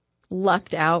just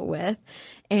lucked out with.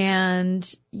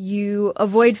 And you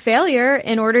avoid failure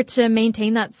in order to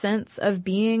maintain that sense of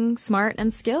being smart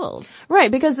and skilled.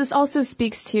 Right, because this also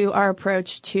speaks to our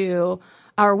approach to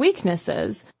our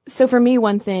weaknesses. So for me,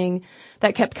 one thing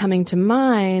that kept coming to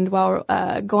mind while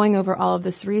going over all of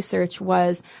this research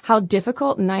was how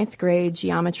difficult ninth grade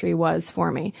geometry was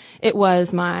for me. It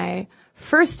was my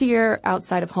first year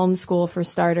outside of homeschool, for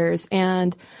starters,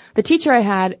 and the teacher I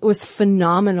had was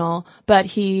phenomenal, but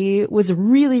he was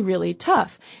really, really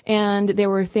tough. And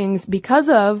there were things because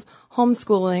of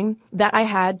homeschooling that I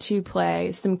had to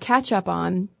play some catch up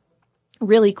on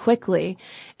really quickly.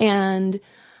 And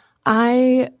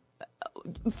I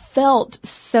felt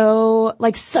so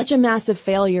like such a massive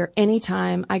failure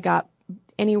anytime I got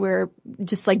anywhere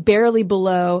just like barely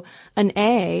below an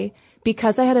A,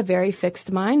 because I had a very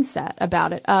fixed mindset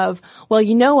about it of, well,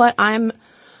 you know what? I'm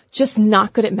just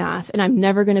not good at math and I'm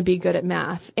never going to be good at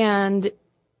math. And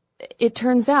it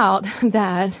turns out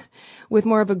that with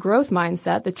more of a growth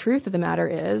mindset, the truth of the matter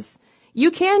is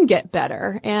you can get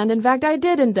better. And in fact, I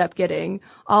did end up getting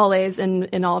all A's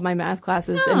in all of my math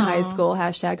classes in high school,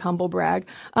 #humble brag.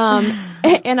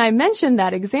 And I mentioned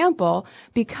that example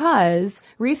because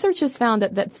research has found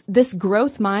that this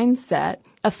growth mindset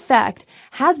effect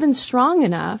has been strong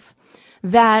enough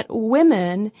that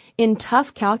women in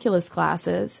tough calculus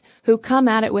classes who come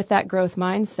at it with that growth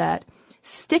mindset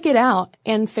stick it out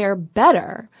and fare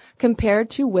better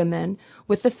compared to women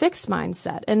with the fixed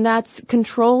mindset. And that's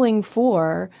controlling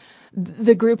for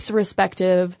the group's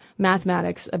respective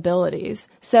mathematics abilities.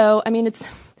 So, I mean,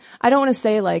 I don't want to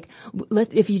say like,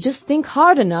 if you just think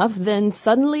hard enough, then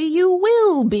suddenly you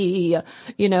will be,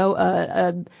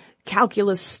 a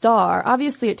calculus star.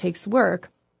 Obviously it takes work,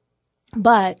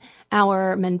 but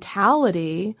our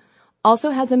mentality also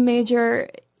has a major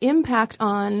impact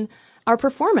on our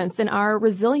performance and our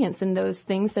resilience in those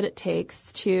things that it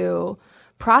takes to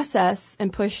process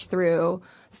and push through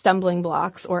stumbling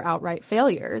blocks or outright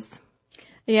failures.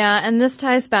 Yeah, and this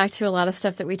ties back to a lot of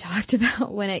stuff that we talked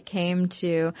about when it came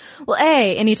to, well,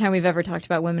 anytime we've ever talked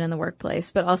about women in the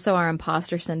workplace, but also our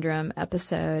imposter syndrome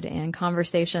episode and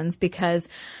conversations, because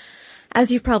as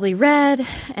you've probably read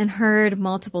and heard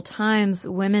multiple times,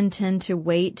 women tend to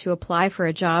wait to apply for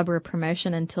a job or a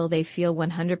promotion until they feel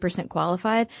 100%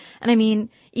 qualified. And I mean,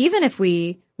 even if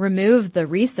we remove the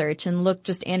research and look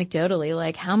just anecdotally,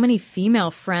 like how many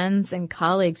female friends and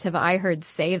colleagues have I heard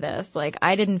say this? Like,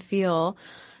 I didn't feel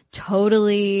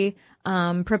totally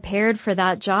prepared for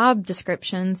that job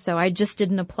description, so I just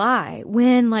didn't apply.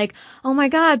 When like, oh my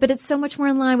God, but it's so much more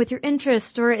in line with your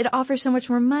interest, or it offers so much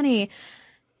more money.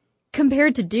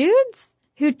 Compared to dudes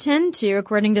who tend to,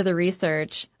 according to the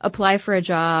research, apply for a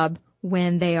job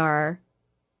when they are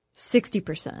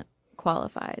 60%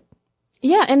 qualified.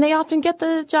 Yeah, and they often get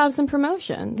the jobs and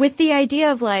promotions. With the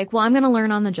idea of like, well, I'm going to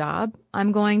learn on the job.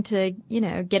 I'm going to,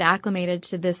 get acclimated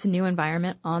to this new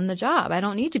environment on the job. I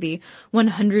don't need to be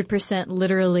 100%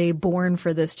 literally born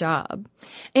for this job.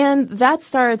 And that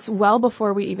starts well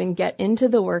before we even get into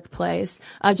the workplace.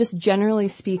 Just generally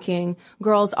speaking,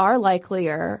 girls are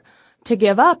likelier to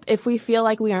give up if we feel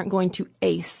like we aren't going to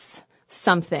ace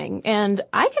something. And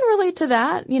I can relate to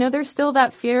that. There's still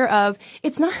that fear of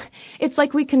it's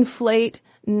like we conflate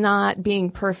not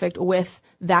being perfect with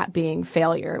that being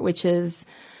failure, which is,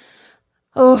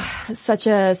 such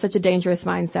a dangerous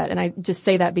mindset. And I just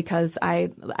say that because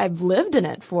I've lived in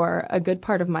it for a good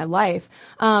part of my life.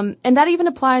 And that even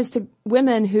applies to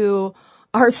women who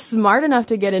are smart enough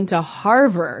to get into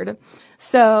Harvard.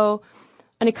 So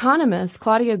an economist,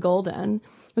 Claudia Golden,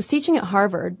 was teaching at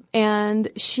Harvard, and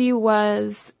she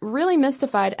was really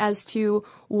mystified as to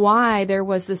why there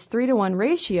was this 3-to-1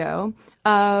 ratio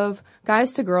of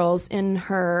guys to girls in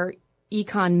her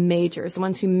econ majors, the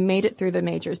ones who made it through the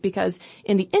majors, because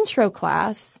in the intro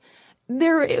class,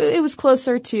 it was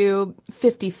closer to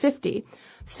 50-50.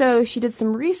 So she did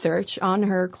some research on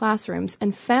her classrooms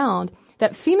and found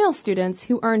that female students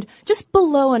who earned just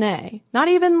below an A, not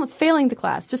even failing the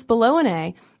class, just below an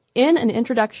A in an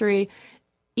introductory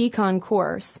econ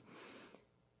course,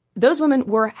 those women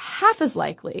were half as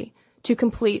likely to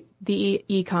complete the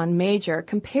econ major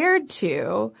compared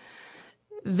to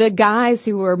the guys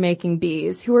who were making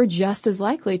B's, who were just as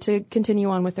likely to continue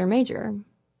on with their major.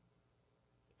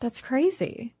 That's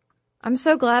crazy. I'm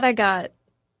so glad I got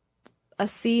a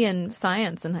C in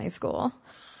science in high school.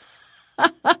 And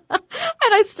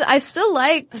I still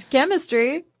liked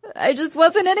chemistry. I just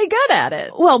wasn't any good at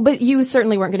it. Well, but you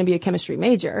certainly weren't going to be a chemistry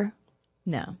major.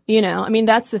 No. You know, I mean,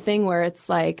 that's the thing where it's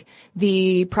like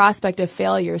the prospect of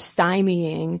failure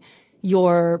stymieing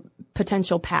your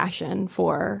potential passion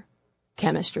for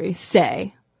chemistry,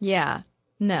 say. Yeah.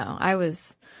 No, I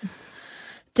was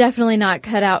definitely not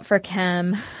cut out for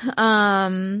chem.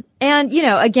 And, you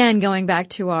know, again, going back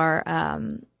to our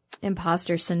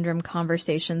imposter syndrome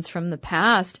conversations from the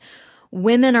past,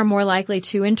 women are more likely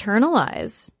to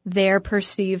internalize their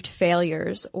perceived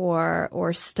failures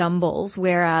or stumbles,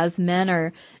 whereas men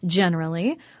are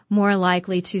generally more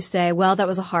likely to say, well, that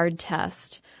was a hard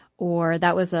test, or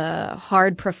that was a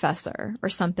hard professor, or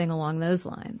something along those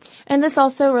lines. And this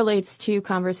also relates to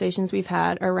conversations we've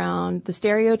had around the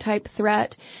stereotype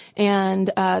threat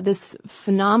and this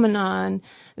phenomenon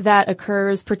that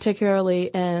occurs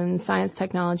particularly in science,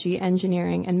 technology,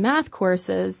 engineering, and math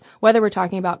courses, whether we're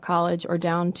talking about college or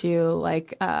down to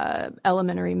like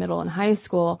elementary, middle, and high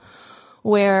school,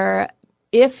 where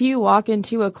if you walk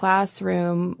into a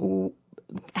classroom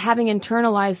having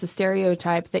internalized the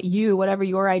stereotype that you, whatever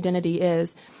your identity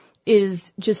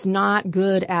is just not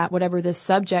good at whatever this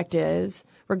subject is,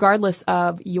 regardless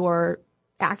of your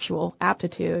actual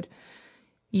aptitude,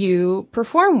 you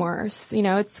perform worse. You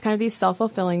know, it's kind of these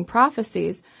self-fulfilling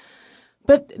prophecies.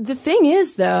 But the thing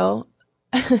is, though,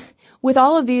 with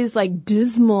all of these like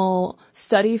dismal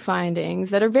study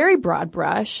findings that are very broad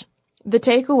brush, the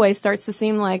takeaway starts to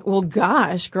seem like, well,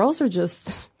 gosh, girls are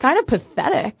just kind of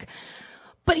pathetic.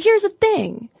 But here's the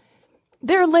thing.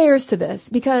 There are layers to this,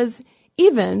 because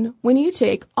even when you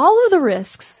take all of the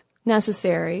risks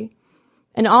necessary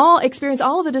and experience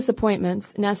all of the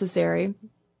disappointments necessary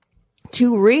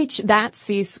to reach that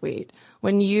C-suite,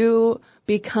 when you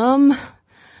become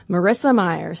Marissa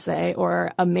Mayer, say,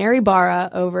 or a Mary Barra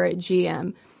over at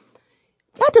GM,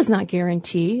 that does not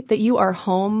guarantee that you are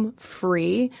home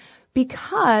free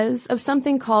because of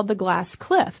something called the glass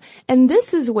cliff. And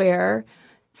this is where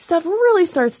stuff really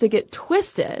starts to get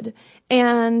twisted,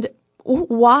 and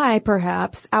why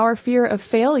perhaps our fear of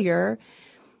failure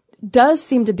does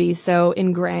seem to be so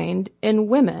ingrained in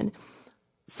women.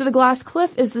 So the glass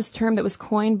cliff is this term that was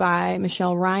coined by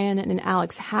Michelle Ryan and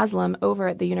Alex Haslam over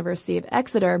at the University of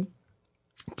Exeter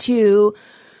to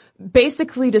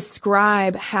basically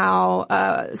describe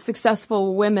how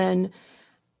successful women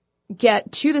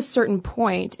get to this certain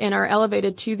point and are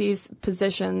elevated to these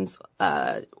positions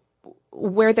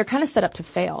where they're kind of set up to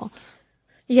fail.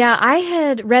 Yeah, I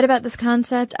had read about this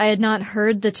concept. I had not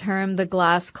heard the term the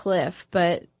glass cliff,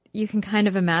 but you can kind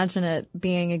of imagine it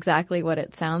being exactly what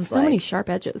it sounds like. So many sharp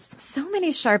edges. So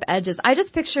many sharp edges. I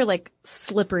just picture like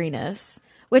slipperiness,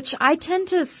 which I tend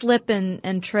to slip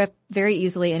and trip very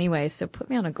easily anyway. So put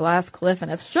me on a glass cliff and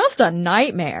it's just a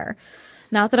nightmare.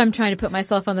 Not that I'm trying to put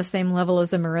myself on the same level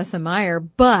as a Marissa Mayer,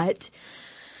 but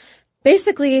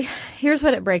basically here's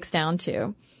what it breaks down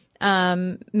to.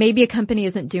 Maybe a company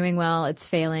isn't doing well, it's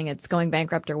failing, it's going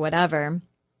bankrupt or whatever,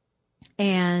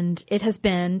 and it has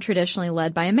been traditionally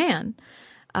led by a man.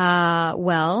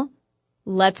 Well,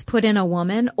 let's put in a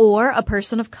woman or a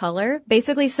person of color,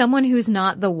 basically someone who's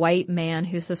not the white man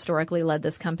who's historically led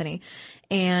this company,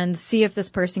 and see if this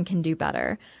person can do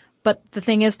better. But the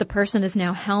thing is, the person is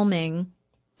now helming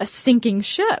a sinking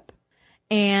ship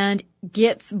and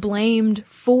gets blamed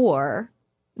for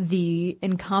the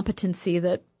incompetency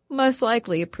that most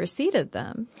likely preceded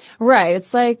them. Right.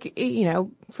 It's like, you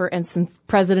know, for instance,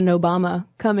 President Obama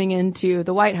coming into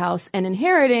the White House and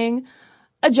inheriting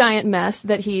a giant mess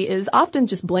that he is often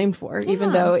just blamed for,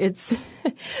 even though it's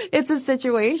a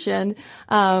situation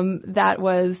that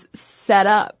was set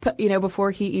up, you know,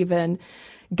 before he even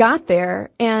got there.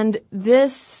 And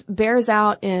this bears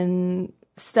out in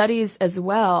studies as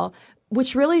well,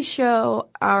 which really show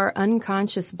our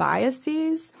unconscious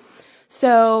biases.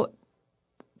 So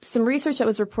some research that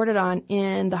was reported on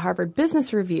in the Harvard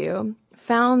Business Review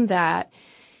found that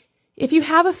if you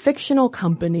have a fictional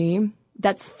company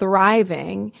that's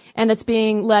thriving and it's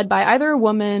being led by either a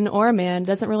woman or a man,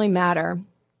 doesn't really matter,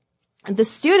 the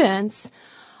students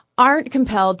aren't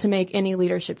compelled to make any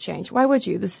leadership change. Why would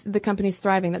you? The company's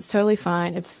thriving. That's totally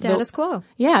fine. If Status quo.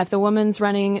 Yeah, if the woman's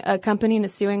running a company and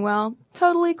it's doing well,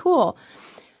 totally cool.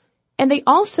 And they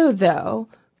also, though,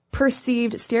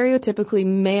 perceived stereotypically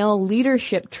male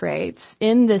leadership traits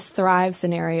in this thrive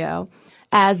scenario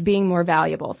as being more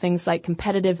valuable, things like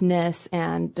competitiveness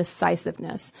and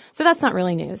decisiveness. So that's not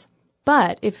really news.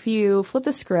 But if you flip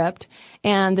the script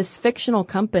and this fictional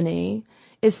company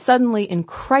is suddenly in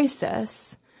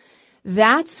crisis,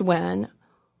 that's when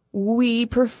we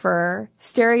prefer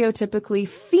stereotypically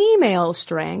female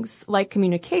strengths like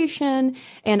communication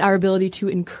and our ability to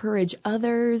encourage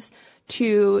others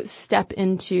to step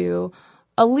into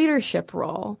a leadership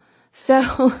role.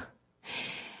 So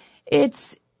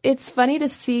it's funny to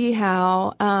see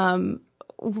how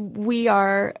we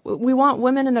want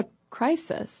women in a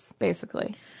crisis,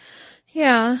 basically.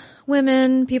 Yeah,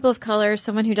 women, people of color,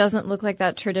 someone who doesn't look like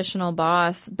that traditional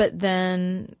boss, but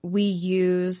then we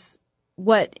use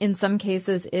what in some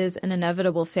cases is an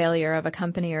inevitable failure of a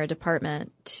company or a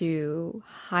department to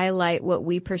highlight what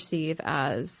we perceive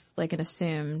as like an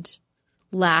assumed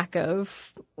lack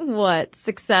of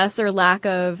success or lack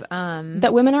of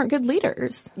that women aren't good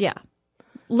leaders. Yeah.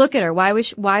 Look at her.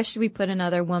 Why should we put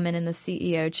another woman in the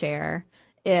CEO chair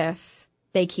if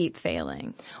they keep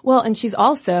failing? Well, and she's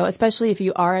also, especially if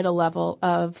you are at a level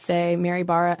of, say, Mary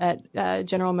Barra at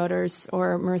General Motors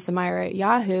or Marissa Mayer at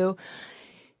Yahoo,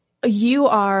 you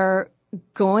are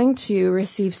going to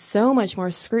receive so much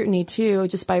more scrutiny too,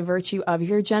 just by virtue of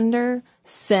your gender,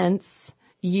 since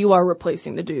you are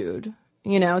replacing the dude.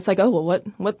 You know, it's like, oh, well,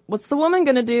 what's the woman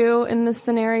going to do in this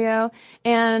scenario?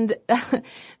 And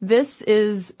this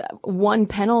is one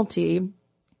penalty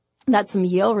that some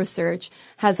Yale research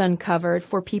has uncovered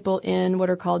for people in what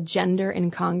are called gender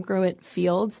incongruent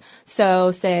fields.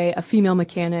 So say a female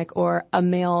mechanic or a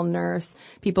male nurse,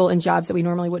 people in jobs that we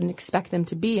normally wouldn't expect them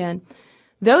to be in.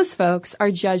 Those folks are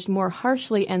judged more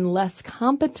harshly and less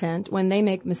competent when they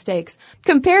make mistakes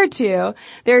compared to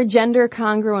their gender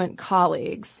congruent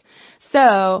colleagues.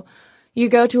 So you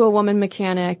go to a woman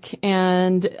mechanic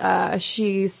and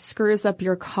she screws up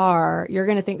your car, you're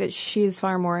going to think that she's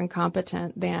far more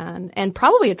incompetent than, and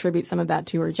probably attribute some of that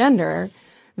to her gender,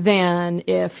 than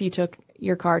if you took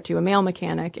your car to a male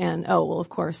mechanic and, oh, well, of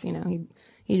course, you know,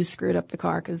 he just screwed up the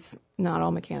car because not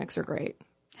all mechanics are great.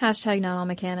 Hashtag not all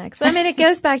mechanics. I mean, it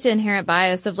goes back to inherent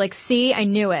bias of like, see, I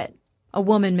knew it. A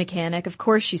woman mechanic, of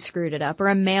course she screwed it up. Or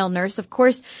a male nurse, of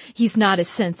course he's not as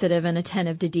sensitive and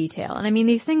attentive to detail. And I mean,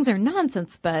 these things are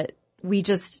nonsense, but we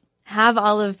just have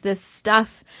all of this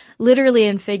stuff literally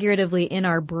and figuratively in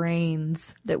our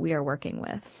brains that we are working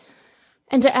with.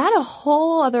 And to add a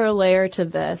whole other layer to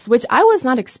this, which I was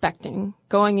not expecting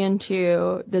going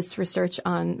into this research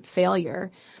on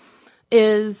failure,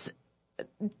 is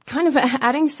kind of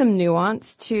adding some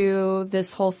nuance to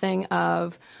this whole thing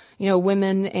of, you know,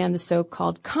 women and the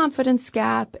so-called confidence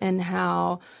gap and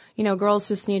how, you know, girls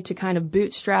just need to kind of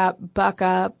bootstrap, buck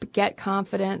up, get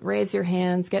confident, raise your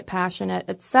hands, get passionate,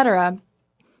 etc.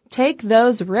 Take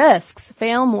those risks,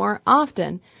 fail more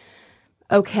often.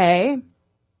 Okay.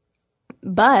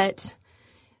 But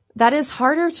that is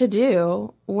harder to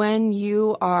do when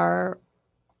you are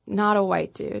not a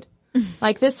white dude.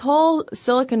 Like this whole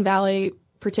Silicon Valley,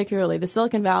 particularly the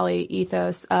Silicon Valley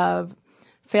ethos of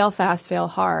fail fast, fail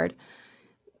hard,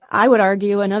 I would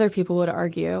argue, and other people would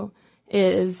argue,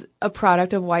 is a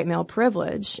product of white male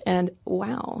privilege. And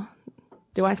wow,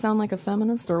 do I sound like a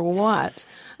feminist or what?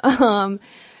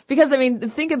 Because I mean,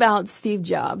 think about Steve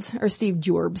Jobs, or Steve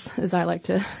Jorbs, as I like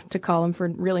to call him for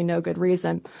really no good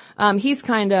reason. He's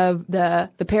kind of the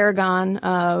paragon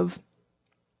of,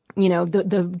 you know,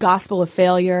 the gospel of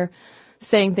failure,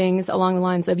 saying things along the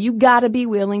lines of, you gotta be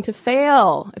willing to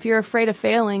fail. If you're afraid of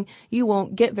failing, you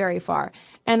won't get very far.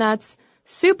 And that's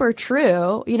super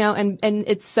true, you know, and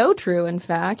it's so true, in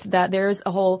fact, that there's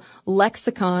a whole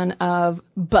lexicon of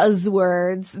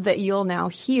buzzwords that you'll now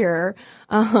hear,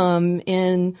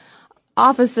 in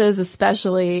offices,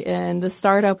 especially in the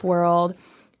startup world,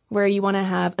 where you want to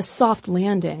have a soft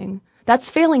landing.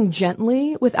 That's failing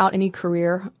gently without any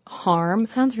career harm.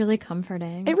 Sounds really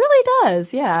comforting. It really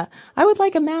does, yeah. I would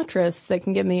like a mattress that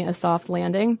can give me a soft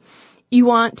landing. You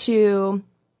want to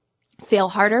fail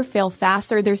harder, fail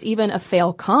faster. There's even a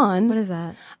fail con. What is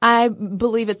that? I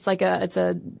believe it's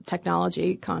a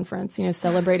technology conference, you know,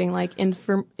 celebrating like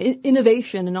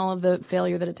innovation and all of the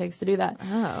failure that it takes to do that.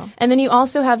 Oh. And then you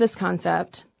also have this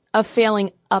concept of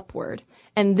failing upward.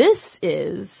 And this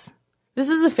is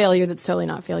the failure that's totally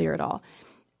not failure at all.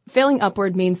 Failing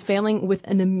upward means failing with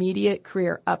an immediate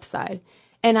career upside.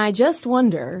 And I just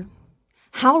wonder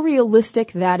how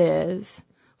realistic that is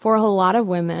for a lot of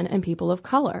women and people of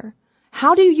color.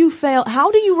 How do you fail?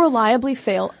 How do you reliably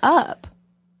fail up?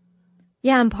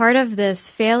 Yeah, and part of this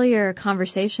failure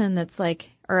conversation that's like,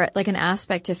 or like an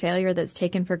aspect to failure that's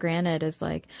taken for granted is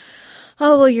like,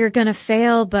 oh, well, you're going to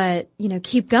fail, but, you know,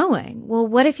 keep going. Well,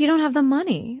 what if you don't have the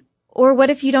money? Or what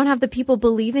if you don't have the people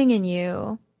believing in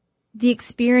you, the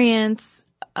experience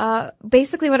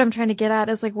basically what I'm trying to get at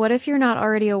is like, what if you're not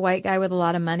already a white guy with a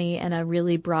lot of money and a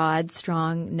really broad,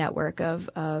 strong network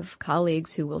of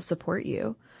colleagues who will support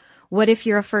you? What if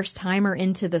you're a first timer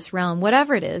into this realm,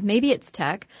 whatever it is? Maybe it's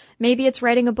tech, maybe it's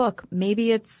writing a book,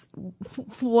 maybe it's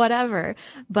whatever.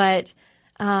 But,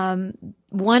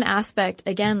 one aspect,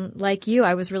 again, like you,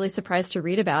 I was really surprised to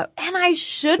read about, and I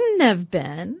shouldn't have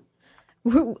been,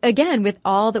 again, with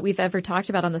all that we've ever talked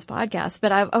about on this podcast.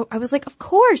 But I was like, of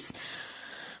course,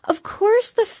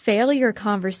 the failure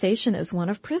conversation is one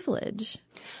of privilege.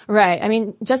 Right. I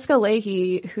mean, Jessica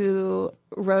Lahey, who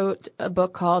wrote a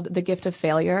book called The Gift of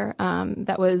Failure,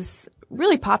 that was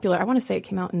really popular. I want to say it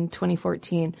came out in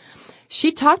 2014.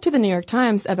 She talked to the New York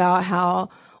Times about how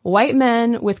white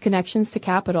men with connections to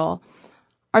capital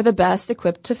are the best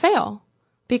equipped to fail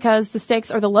because the stakes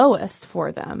are the lowest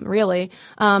for them, really.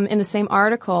 In the same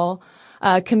article,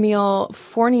 Camille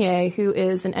Fournier, who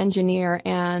is an engineer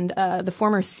and the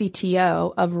former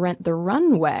CTO of Rent the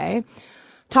Runway,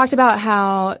 talked about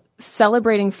how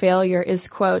celebrating failure is,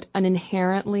 quote, an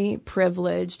inherently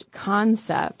privileged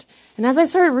concept. And as I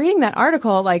started reading that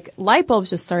article, like light bulbs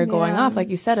just started going off, like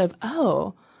you said, of,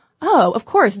 oh, of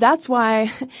course, that's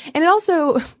why. And it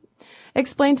also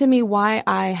explained to me why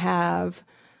I have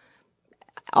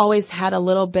always had a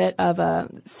little bit of a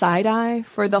side eye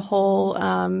for the whole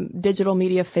digital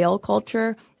media fail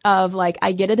culture of like,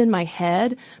 I get it in my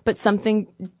head, but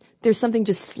there's something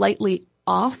just slightly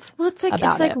off. Well, it's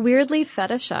like weirdly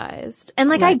fetishized. And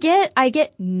like, right. I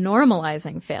get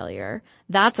normalizing failure.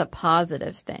 That's a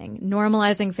positive thing.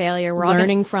 Normalizing failure. We're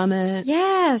learning from it.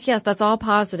 Yes, that's all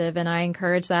positive, and I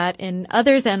encourage that in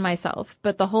others and myself.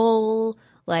 But the whole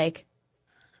like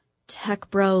tech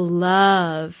bro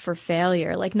love for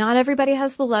failure, like not everybody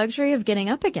has the luxury of getting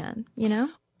up again, you know?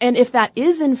 And if that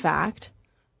is in fact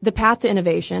the path to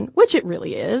innovation, which it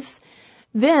really is,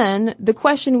 then the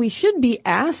question we should be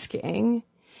asking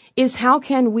is how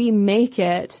can we make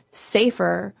it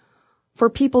safer for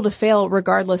people to fail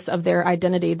regardless of their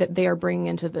identity that they are bringing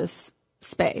into this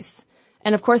space?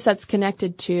 And of course, that's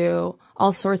connected to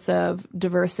all sorts of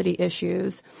diversity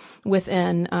issues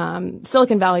within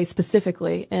Silicon Valley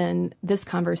specifically in this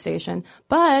conversation.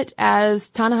 But as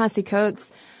Ta-Nehisi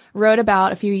Coates wrote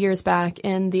about a few years back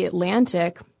in The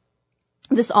Atlantic,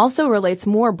 this also relates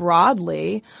more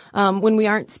broadly when we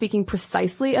aren't speaking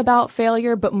precisely about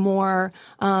failure, but more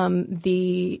how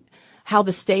the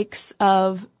stakes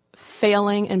of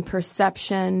failing and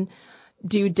perception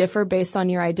do differ based on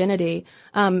your identity.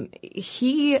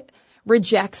 He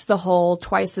rejects the whole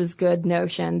twice as good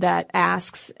notion that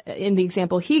asks, in the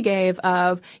example he gave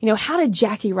of, how did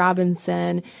Jackie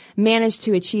Robinson manage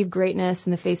to achieve greatness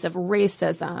in the face of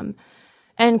racism?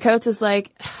 And Coates is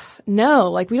like,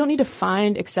 no, like we don't need to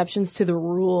find exceptions to the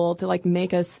rule to like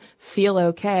make us feel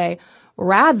okay.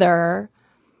 Rather,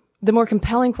 the more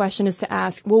compelling question is to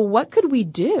ask, well, what could we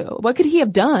do? What could he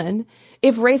have done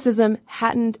if racism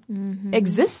hadn't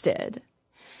existed?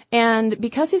 And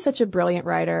because he's such a brilliant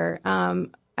writer,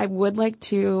 I would like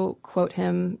to quote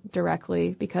him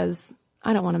directly because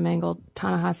I don't want to mangle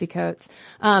Ta-Nehisi Coates.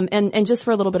 And just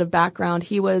for a little bit of background,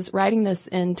 he was writing this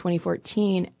in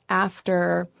 2014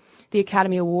 after the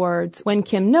Academy Awards when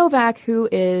Kim Novak, who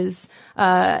is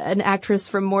an actress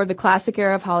from more the classic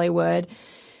era of Hollywood,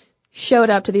 showed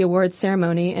up to the awards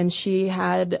ceremony, and she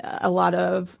had a lot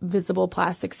of visible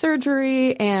plastic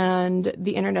surgery, and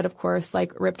the internet, of course,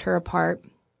 like ripped her apart.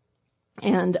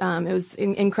 And it was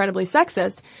incredibly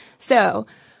sexist. So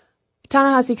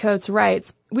Ta-Nehisi Coates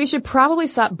writes, "We should probably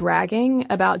stop bragging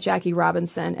about Jackie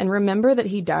Robinson and remember that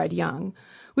he died young.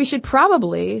 We should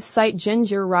probably cite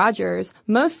Ginger Rogers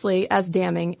mostly as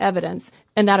damning evidence."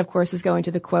 And that, of course, is going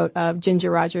to the quote of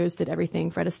Ginger Rogers did everything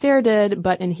Fred Astaire did,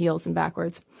 but in heels and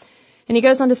backwards. And he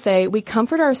goes on to say, "We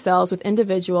comfort ourselves with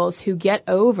individuals who get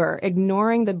over,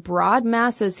 ignoring the broad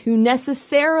masses who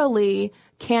necessarily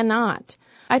cannot.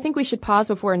 I think we should pause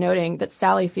before noting that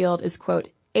Sally Field is, quote,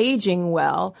 aging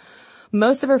well.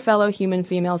 Most of her fellow human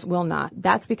females will not.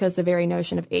 That's because the very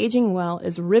notion of aging well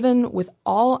is riven with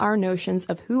all our notions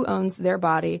of who owns their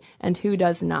body and who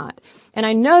does not." And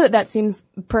I know that seems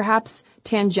perhaps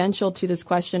tangential to this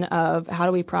question of how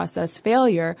do we process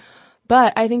failure,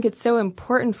 but I think it's so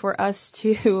important for us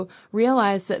to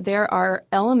realize that there are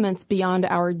elements beyond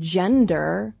our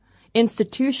gender,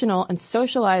 institutional and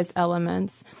socialized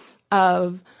elements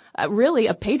of really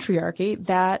a patriarchy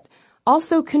that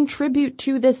also contribute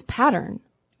to this pattern.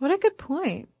 What a good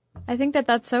point. I think that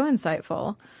that's so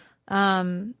insightful.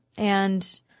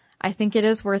 And I think it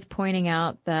is worth pointing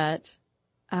out that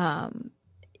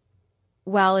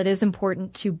while it is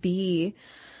important to be,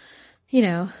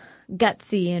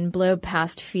 gutsy and blow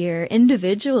past fear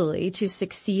individually to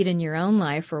succeed in your own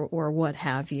life or what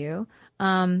have you,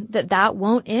 that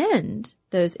won't end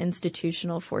those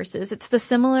institutional forces. It's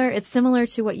similar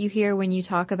to what you hear when you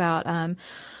talk about,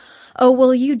 oh,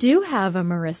 well, you do have a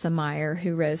Marissa Mayer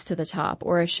who rose to the top,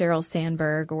 or a Sheryl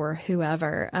Sandberg, or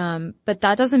whoever. But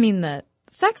that doesn't mean that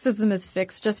sexism is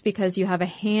fixed just because you have a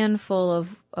handful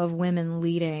of women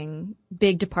leading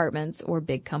big departments or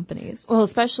big companies. Well,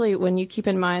 especially when you keep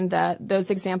in mind that those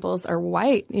examples are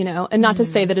white, and not to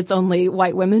say that it's only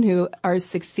white women who are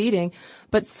succeeding,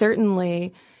 but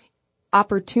certainly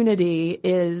opportunity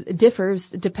differs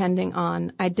depending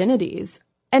on identities.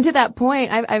 And to that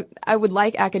point, I would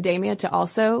like academia to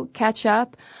also catch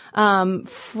up.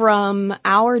 From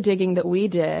our digging that we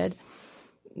did,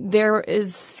 there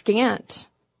is scant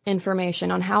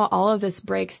information on how all of this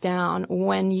breaks down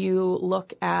when you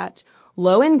look at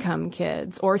low-income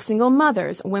kids or single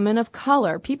mothers, women of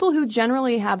color, people who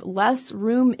generally have less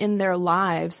room in their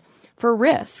lives for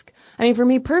risk. I mean, for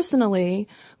me personally,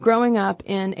 growing up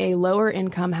in a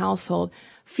lower-income household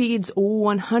feeds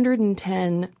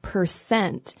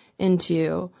 110%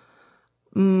 into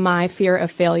my fear of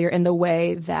failure in the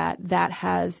way that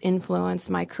has influenced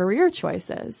my career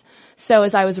choices. So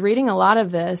as I was reading a lot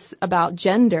of this about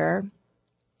gender,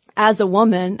 as a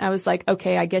woman, I was like,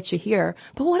 okay, I get you here.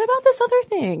 But what about this other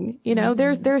thing?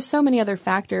 There are so many other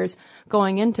factors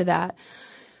going into that.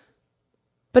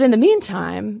 But in the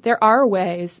meantime, there are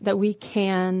ways that we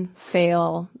can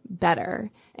fail better.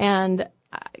 And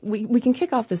we can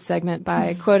kick off this segment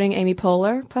by quoting Amy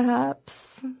Poehler,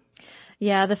 perhaps.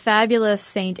 Yeah, the fabulous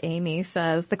Saint Amy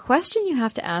says, the question you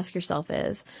have to ask yourself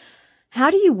is,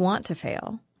 how do you want to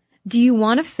fail? Do you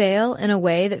want to fail in a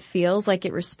way that feels like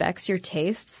it respects your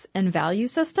tastes and value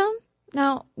system?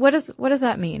 Now, what does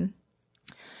that mean?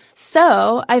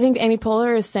 So I think Amy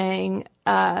Poehler is saying,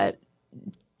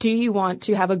 do you want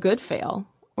to have a good fail?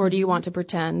 Or do you want to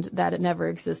pretend that it never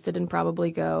existed and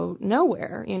probably go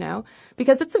nowhere,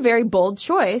 Because it's a very bold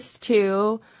choice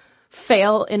to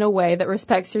fail in a way that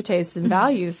respects your taste and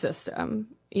value system,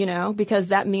 because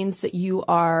that means that you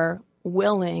are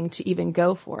willing to even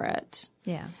go for it.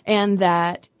 Yeah. And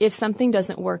that if something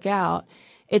doesn't work out,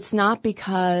 it's not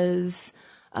because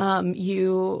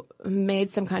you made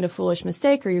some kind of foolish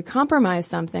mistake or you compromised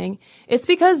something. It's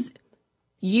because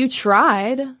you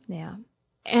tried. Yeah.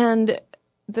 And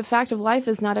the fact of life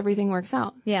is not everything works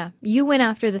out. Yeah. You went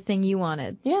after the thing you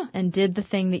wanted. Yeah. And did the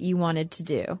thing that you wanted to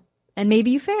do. And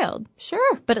maybe you failed.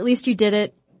 Sure. But at least you did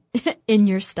it in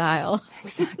your style.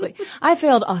 Exactly. I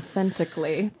failed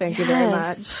authentically. Thank you very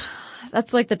much.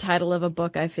 That's like the title of a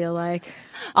book, I feel like.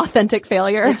 Authentic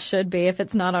failure. It should be, if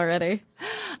it's not already.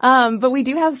 But we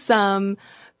do have some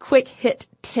quick hit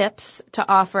tips to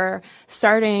offer,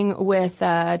 starting with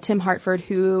Tim Hartford,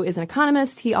 who is an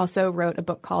economist. He also wrote a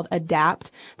book called Adapt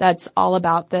that's all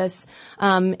about this,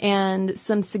 and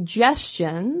some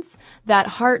suggestions that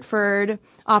Hartford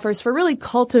offers for really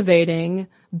cultivating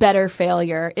better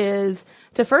failure is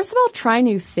to, first of all, try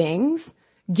new things.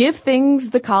 Give things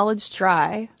the college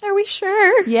try. Are we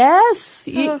sure? Yes,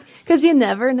 because you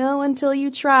never know until you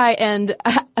try. And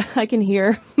I can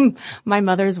hear my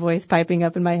mother's voice piping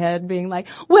up in my head being like,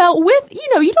 well,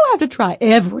 you don't have to try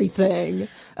everything.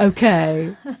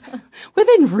 Okay.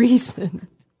 Within reason.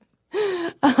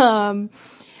 And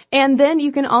then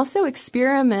you can also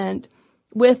experiment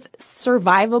with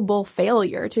survivable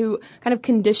failure to kind of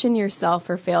condition yourself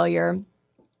for failure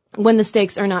when the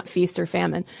stakes are not feast or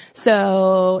famine.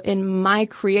 So in my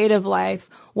creative life,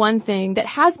 one thing that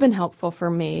has been helpful for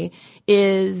me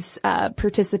is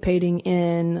participating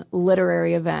in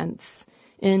literary events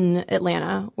in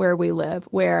Atlanta, where we live,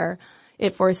 where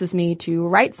it forces me to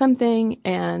write something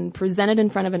and present it in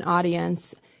front of an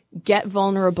audience, get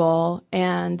vulnerable,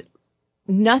 and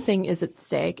nothing is at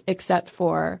stake except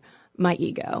for my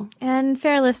ego. And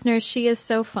fair listeners, she is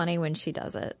so funny when she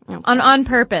does it. On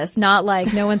purpose, not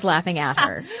like no one's laughing at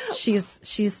her.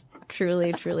 She's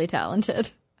truly, truly talented.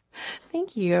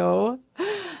 Thank you.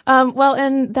 Well,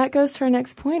 and that goes to our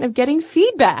next point of getting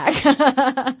feedback.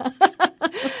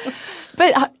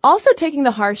 But also taking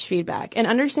the harsh feedback and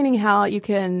understanding how you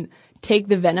can take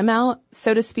the venom out,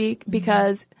 so to speak,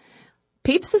 because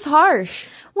peeps is harsh.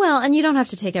 Well, and you don't have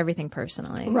to take everything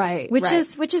personally. Right. Which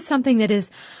is something that is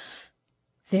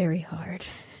very hard.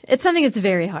 It's something that's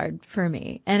very hard for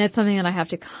me. And it's something that I have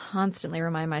to constantly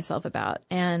remind myself about.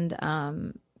 And,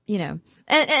 and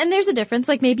there's a difference.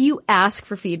 Like maybe you ask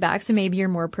for feedback, so maybe you're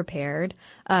more prepared,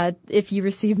 if you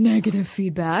receive negative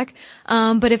feedback.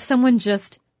 But if someone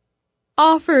just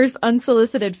offers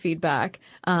unsolicited feedback,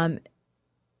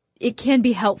 it can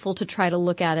be helpful to try to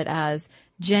look at it as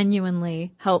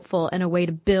genuinely helpful and a way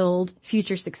to build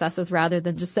future successes rather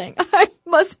than just saying, I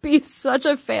must be such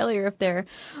a failure if they're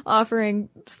offering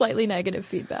slightly negative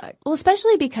feedback. Well,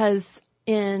 especially because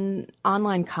in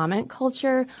online comment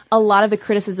culture, a lot of the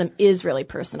criticism is really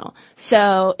personal.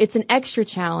 So it's an extra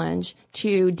challenge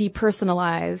to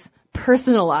depersonalize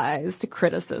personalized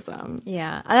criticism.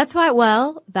 Yeah. That's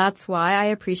why I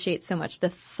appreciate so much the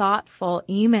thoughtful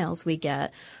emails we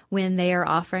get when they are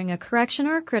offering a correction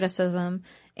or a criticism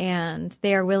and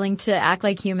they are willing to act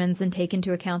like humans and take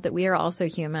into account that we are also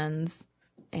humans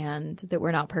and that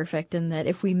we're not perfect and that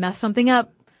if we mess something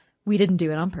up, we didn't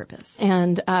do it on purpose.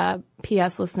 And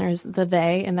P.S. listeners, the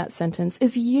they in that sentence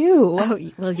is you. Oh,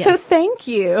 well, yes. So thank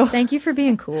you. Thank you for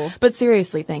being cool. But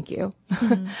seriously, thank you.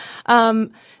 Mm-hmm.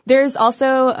 There's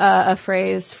also a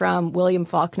phrase from William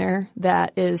Faulkner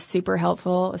that is super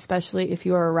helpful, especially if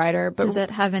you are a writer. But does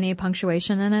it have any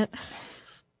punctuation in it?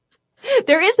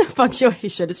 There is no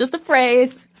punctuation. It's just a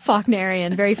phrase.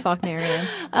 Faulknerian, very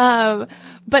Faulknerian.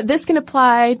 But this can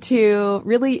apply to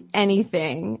really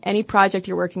anything, any project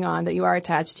you're working on that you are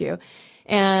attached to.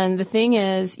 And the thing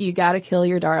is, you gotta kill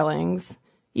your darlings.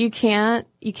 You can't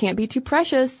be too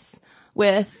precious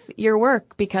with your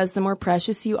work because the more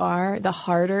precious you are, the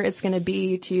harder it's gonna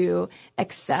be to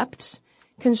accept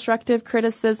constructive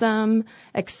criticism,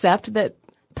 accept that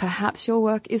perhaps your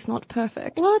work is not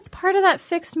perfect. Well, it's part of that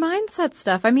fixed mindset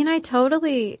stuff. I mean,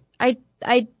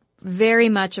 I very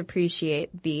much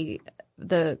appreciate the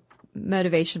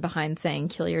motivation behind saying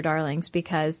kill your darlings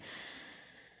because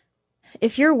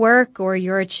if your work or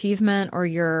your achievement or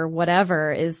your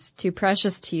whatever is too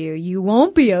precious to you, you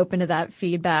won't be open to that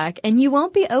feedback and you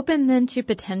won't be open then to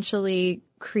potentially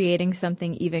creating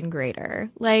something even greater.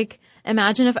 Like,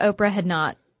 imagine if Oprah had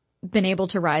not been able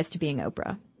to rise to being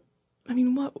Oprah. I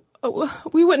mean,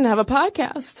 we wouldn't have a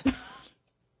podcast.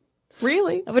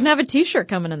 Really? I wouldn't have a t-shirt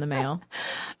coming in the mail.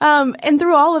 And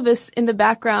through all of this in the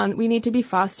background, we need to be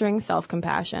fostering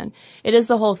self-compassion. It is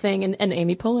the whole thing. And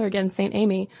Amy Poehler, again, St.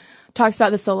 Amy, talks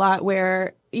about this a lot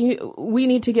where we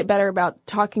need to get better about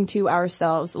talking to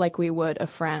ourselves like we would a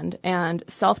friend. And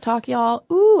self-talk, y'all,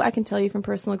 I can tell you from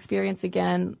personal experience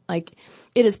again, like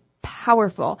it is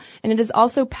powerful. And it is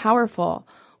also powerful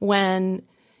when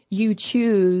you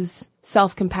choose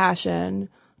self-compassion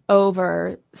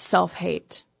over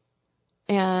self-hate.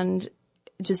 And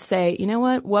just say, you know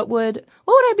what would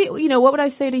I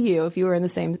say to you if you were in the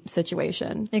same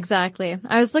situation? Exactly.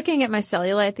 I was looking at my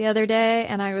cellulite the other day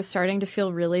and I was starting to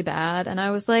feel really bad. And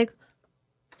I was like,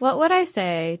 what would I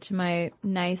say to my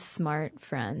nice, smart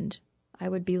friend? I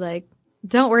would be like,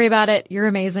 don't worry about it. You're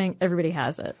amazing. Everybody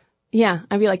has it. Yeah.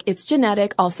 I'd be like, it's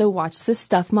genetic. Also watch this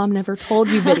Stuff Mom Never Told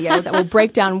You video that will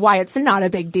break down why it's not a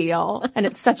big deal. And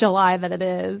it's such a lie that it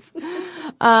is.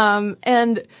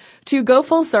 And to go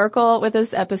full circle with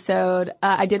this episode,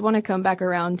 I did want to come back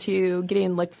around to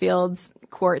Gideon Lichtfield's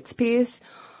Quartz piece,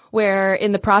 where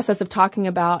in the process of talking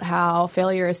about how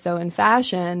failure is so in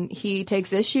fashion, he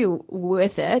takes issue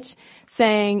with it,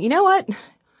 saying, you know what?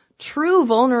 True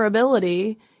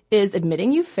vulnerability is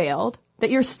admitting you failed, that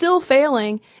you're still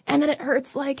failing, and that it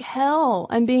hurts like hell.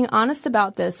 And being honest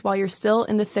about this while you're still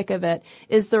in the thick of it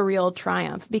is the real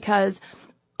triumph. Because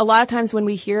a lot of times when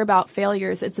we hear about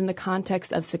failures, it's in the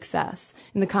context of success,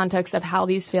 in the context of how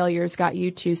these failures got you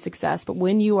to success. But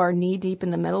when you are knee deep in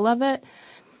the middle of it,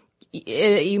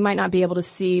 you might not be able to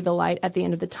see the light at the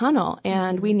end of the tunnel.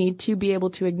 And we need to be able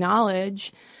to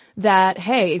acknowledge that,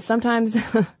 hey, sometimes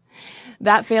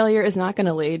that failure is not going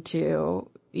to lead to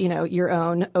your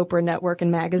own Oprah network and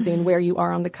magazine where you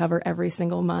are on the cover every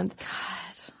single month.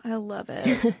 God, I love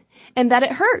it. And that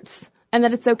it hurts. And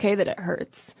that it's okay that it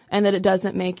hurts. And that it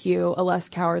doesn't make you a less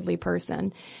cowardly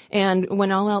person. And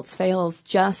when all else fails,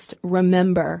 just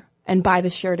remember and buy the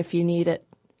shirt if you need it.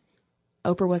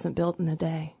 Oprah wasn't built in a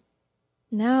day.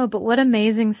 No, but what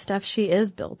amazing stuff she is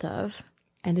built of.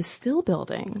 And is still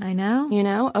building. I know.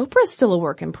 Oprah's still a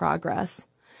work in progress.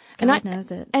 God knows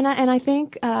it. And I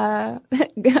think,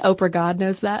 Oprah God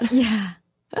knows that. Yeah.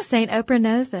 Saint Oprah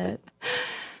knows it.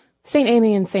 Saint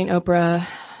Amy and Saint Oprah,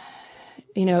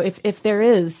 if there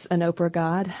is an Oprah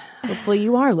God, hopefully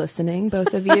you are listening,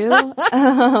 both of you.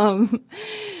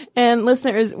 And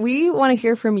listeners, we want to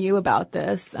hear from you about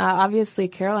this. Obviously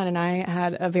Caroline and I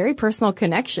had a very personal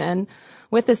connection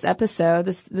with this episode.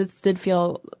 This did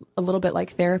feel a little bit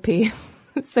like therapy.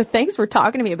 So thanks for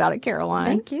talking to me about it,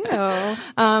 Caroline. Thank you.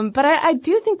 But I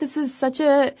do think this is such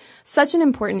an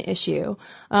important issue.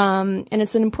 And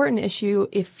it's an important issue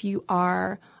if you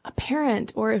are a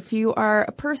parent or if you are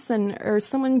a person or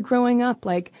someone growing up.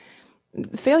 Like,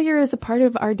 failure is a part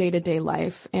of our day-to-day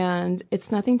life, and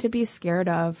it's nothing to be scared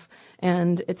of.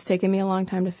 And it's taken me a long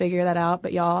time to figure that out.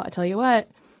 But y'all, I tell you what,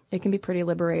 it can be pretty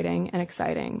liberating and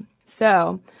exciting.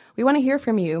 So we want to hear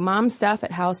from you.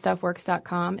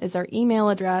 momstuff@howstuffworks.com is our email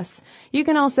address. You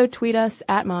can also tweet us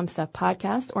at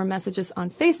momstuffpodcast or message us on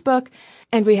Facebook.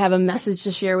 And we have a message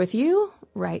to share with you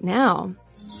right now.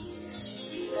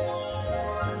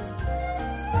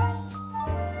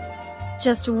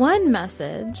 Just one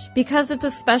message, because it's a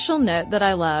special note that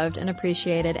I loved and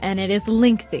appreciated, and it is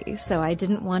lengthy, so I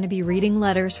didn't want to be reading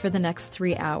letters for the next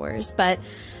 3 hours. But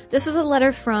this is a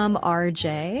letter from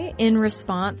RJ in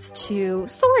response to,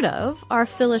 sort of, our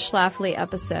Phyllis Schlafly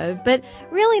episode, but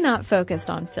really not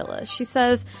focused on Phyllis. She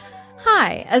says,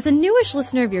 "Hi, as a newish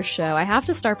listener of your show, I have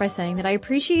to start by saying that I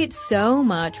appreciate so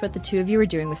much what the two of you are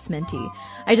doing with Sminty.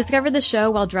 I discovered the show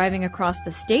while driving across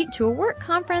the state to a work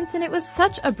conference, and it was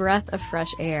such a breath of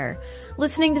fresh air.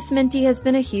 Listening to Sminty has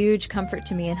been a huge comfort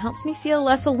to me and helps me feel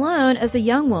less alone as a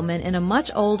young woman in a much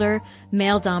older,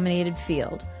 male-dominated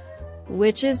field."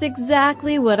 Which is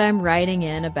exactly what I'm writing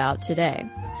in about today.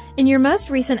 In your most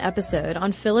recent episode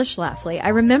on Phyllis Schlafly, I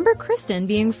remember Kristen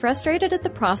being frustrated at the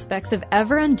prospects of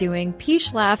ever undoing P.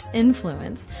 Schlaf's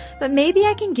influence, but maybe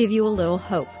I can give you a little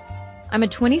hope. I'm a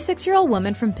 26-year-old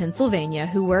woman from Pennsylvania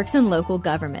who works in local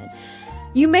government.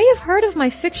 You may have heard of my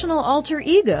fictional alter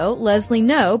ego, Leslie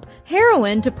Knope,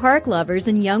 heroine to park lovers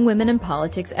and young women in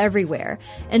politics everywhere.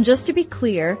 And just to be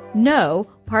clear, no,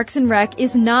 Parks and Rec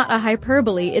is not a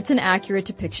hyperbole, it's an accurate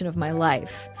depiction of my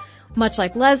life. Much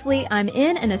like Leslie, I'm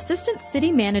in an assistant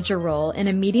city manager role in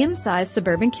a medium-sized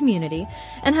suburban community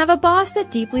and have a boss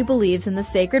that deeply believes in the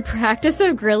sacred practice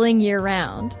of grilling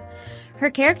year-round. Her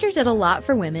character did a lot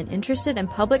for women interested in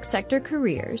public sector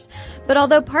careers, but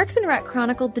although Parks and Rec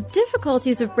chronicled the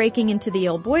difficulties of breaking into the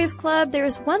old boys club, there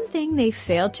is one thing they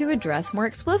failed to address more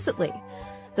explicitly: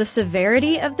 the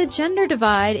severity of the gender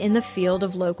divide in the field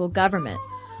of local government.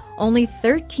 Only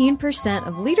 13%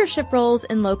 of leadership roles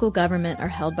in local government are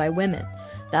held by women.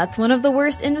 That's one of the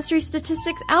worst industry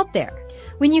statistics out there.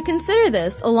 When you consider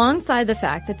this, alongside the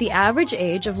fact that the average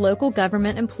age of local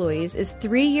government employees is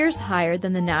 3 years higher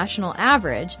than the national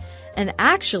average, and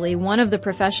actually one of the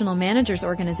professional managers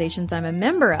organizations I'm a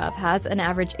member of has an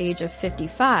average age of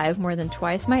 55, more than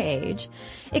twice my age,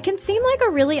 it can seem like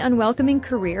a really unwelcoming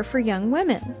career for young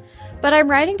women. But I'm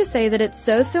writing to say that it's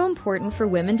so important for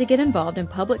women to get involved in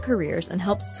public careers and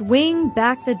help swing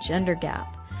back the gender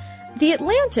gap. The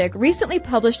Atlantic recently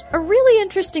published a really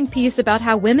interesting piece about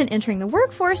how women entering the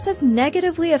workforce has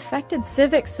negatively affected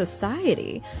civic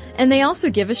society, and they also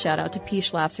give a shout out to P.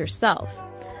 Schlafs herself,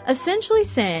 essentially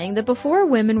saying that before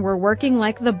women were working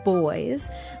like the boys,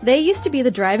 they used to be the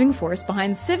driving force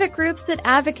behind civic groups that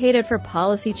advocated for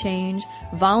policy change,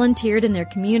 volunteered in their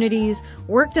communities,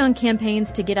 worked on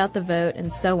campaigns to get out the vote,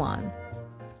 and so on.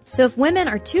 So if women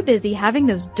are too busy having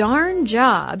those darn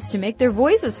jobs to make their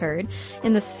voices heard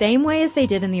in the same way as they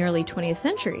did in the early 20th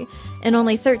century, and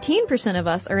only 13% of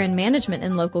us are in management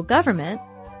and local government,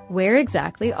 where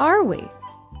exactly are we?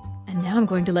 And now I'm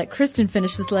going to let Kristen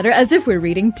finish this letter as if we're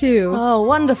reading too. Oh,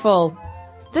 wonderful.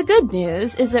 The good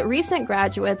news is that recent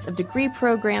graduates of degree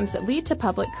programs that lead to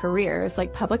public careers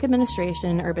like public administration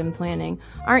and urban planning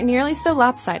aren't nearly so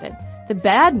lopsided. The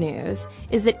bad news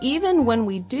is that even when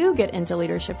we do get into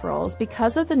leadership roles,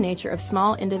 because of the nature of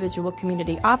small individual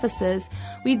community offices,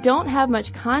 we don't have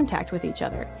much contact with each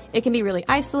other. It can be really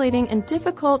isolating and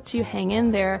difficult to hang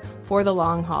in there for the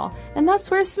long haul. And that's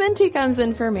where Sminty comes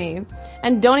in for me.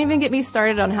 And don't even get me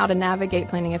started on how to navigate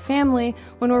planning a family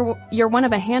when you're one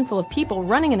of a handful of people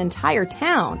running an entire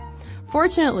town.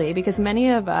 Fortunately, because many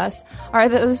of us are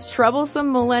those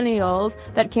troublesome millennials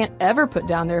that can't ever put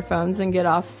down their phones and get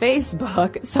off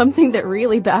Facebook, something that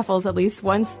really baffles at least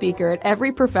one speaker at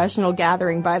every professional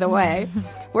gathering, by the way.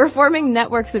 We're forming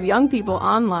networks of young people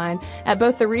online at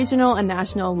both the regional and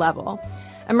national level.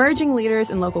 Emerging Leaders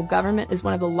in Local Government is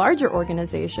one of the larger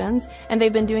organizations, and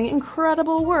they've been doing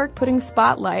incredible work putting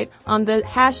spotlight on the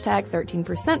hashtag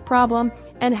 13% problem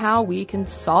and how we can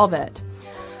solve it.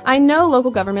 I know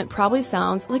local government probably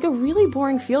sounds like a really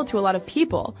boring field to a lot of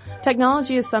people.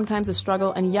 Technology is sometimes a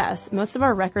struggle, and yes, most of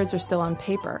our records are still on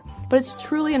paper. But it's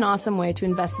truly an awesome way to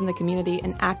invest in the community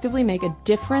and actively make a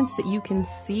difference that you can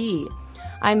see.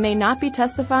 I may not be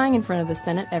testifying in front of the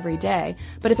Senate every day,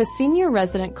 but if a senior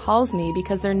resident calls me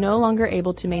because they're no longer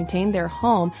able to maintain their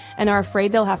home and are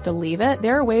afraid they'll have to leave it,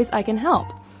 there are ways I can help.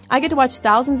 I get to watch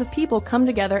thousands of people come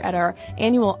together at our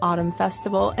annual autumn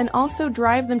festival and also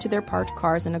drive them to their parked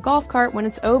cars in a golf cart when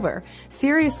it's over.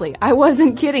 Seriously, I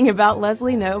wasn't kidding about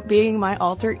Leslie Knope being my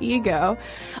alter ego.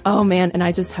 Oh man, and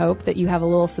I just hope that you have a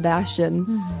little Sebastian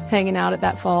hanging out at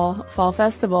that fall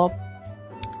festival.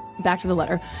 Back to the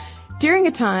letter. During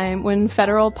a time when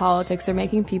federal politics are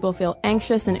making people feel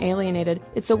anxious and alienated,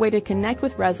 it's a way to connect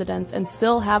with residents and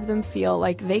still have them feel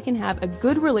like they can have a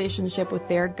good relationship with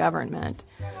their government.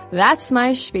 That's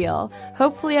my spiel.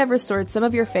 Hopefully I've restored some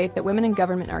of your faith that women in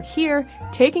government are here,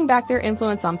 taking back their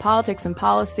influence on politics and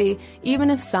policy,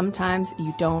 even if sometimes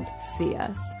you don't see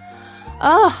us.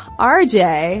 Oh,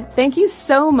 RJ, thank you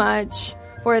so much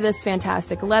for this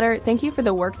fantastic letter. Thank you for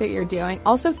the work that you're doing.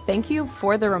 Also, thank you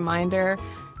for the reminder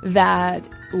that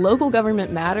local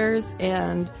government matters.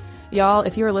 And y'all,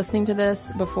 if you were listening to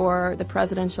this before the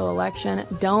presidential election,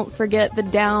 don't forget the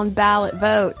down ballot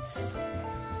votes.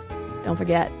 Don't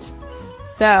forget.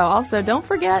 So also don't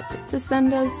forget to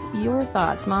send us your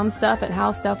thoughts.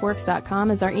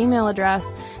 momstuff@howstuffworks.com is our email address.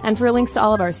 And for links to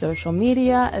all of our social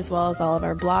media, as well as all of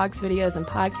our blogs, videos, and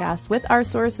podcasts with our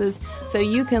sources so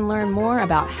you can learn more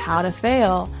about how to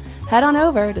fail, head on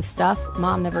over to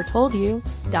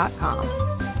stuffmomnevertoldyou.com.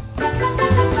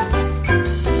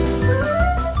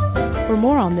 For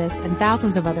more on this and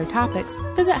thousands of other topics,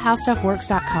 visit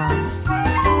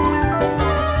howstuffworks.com.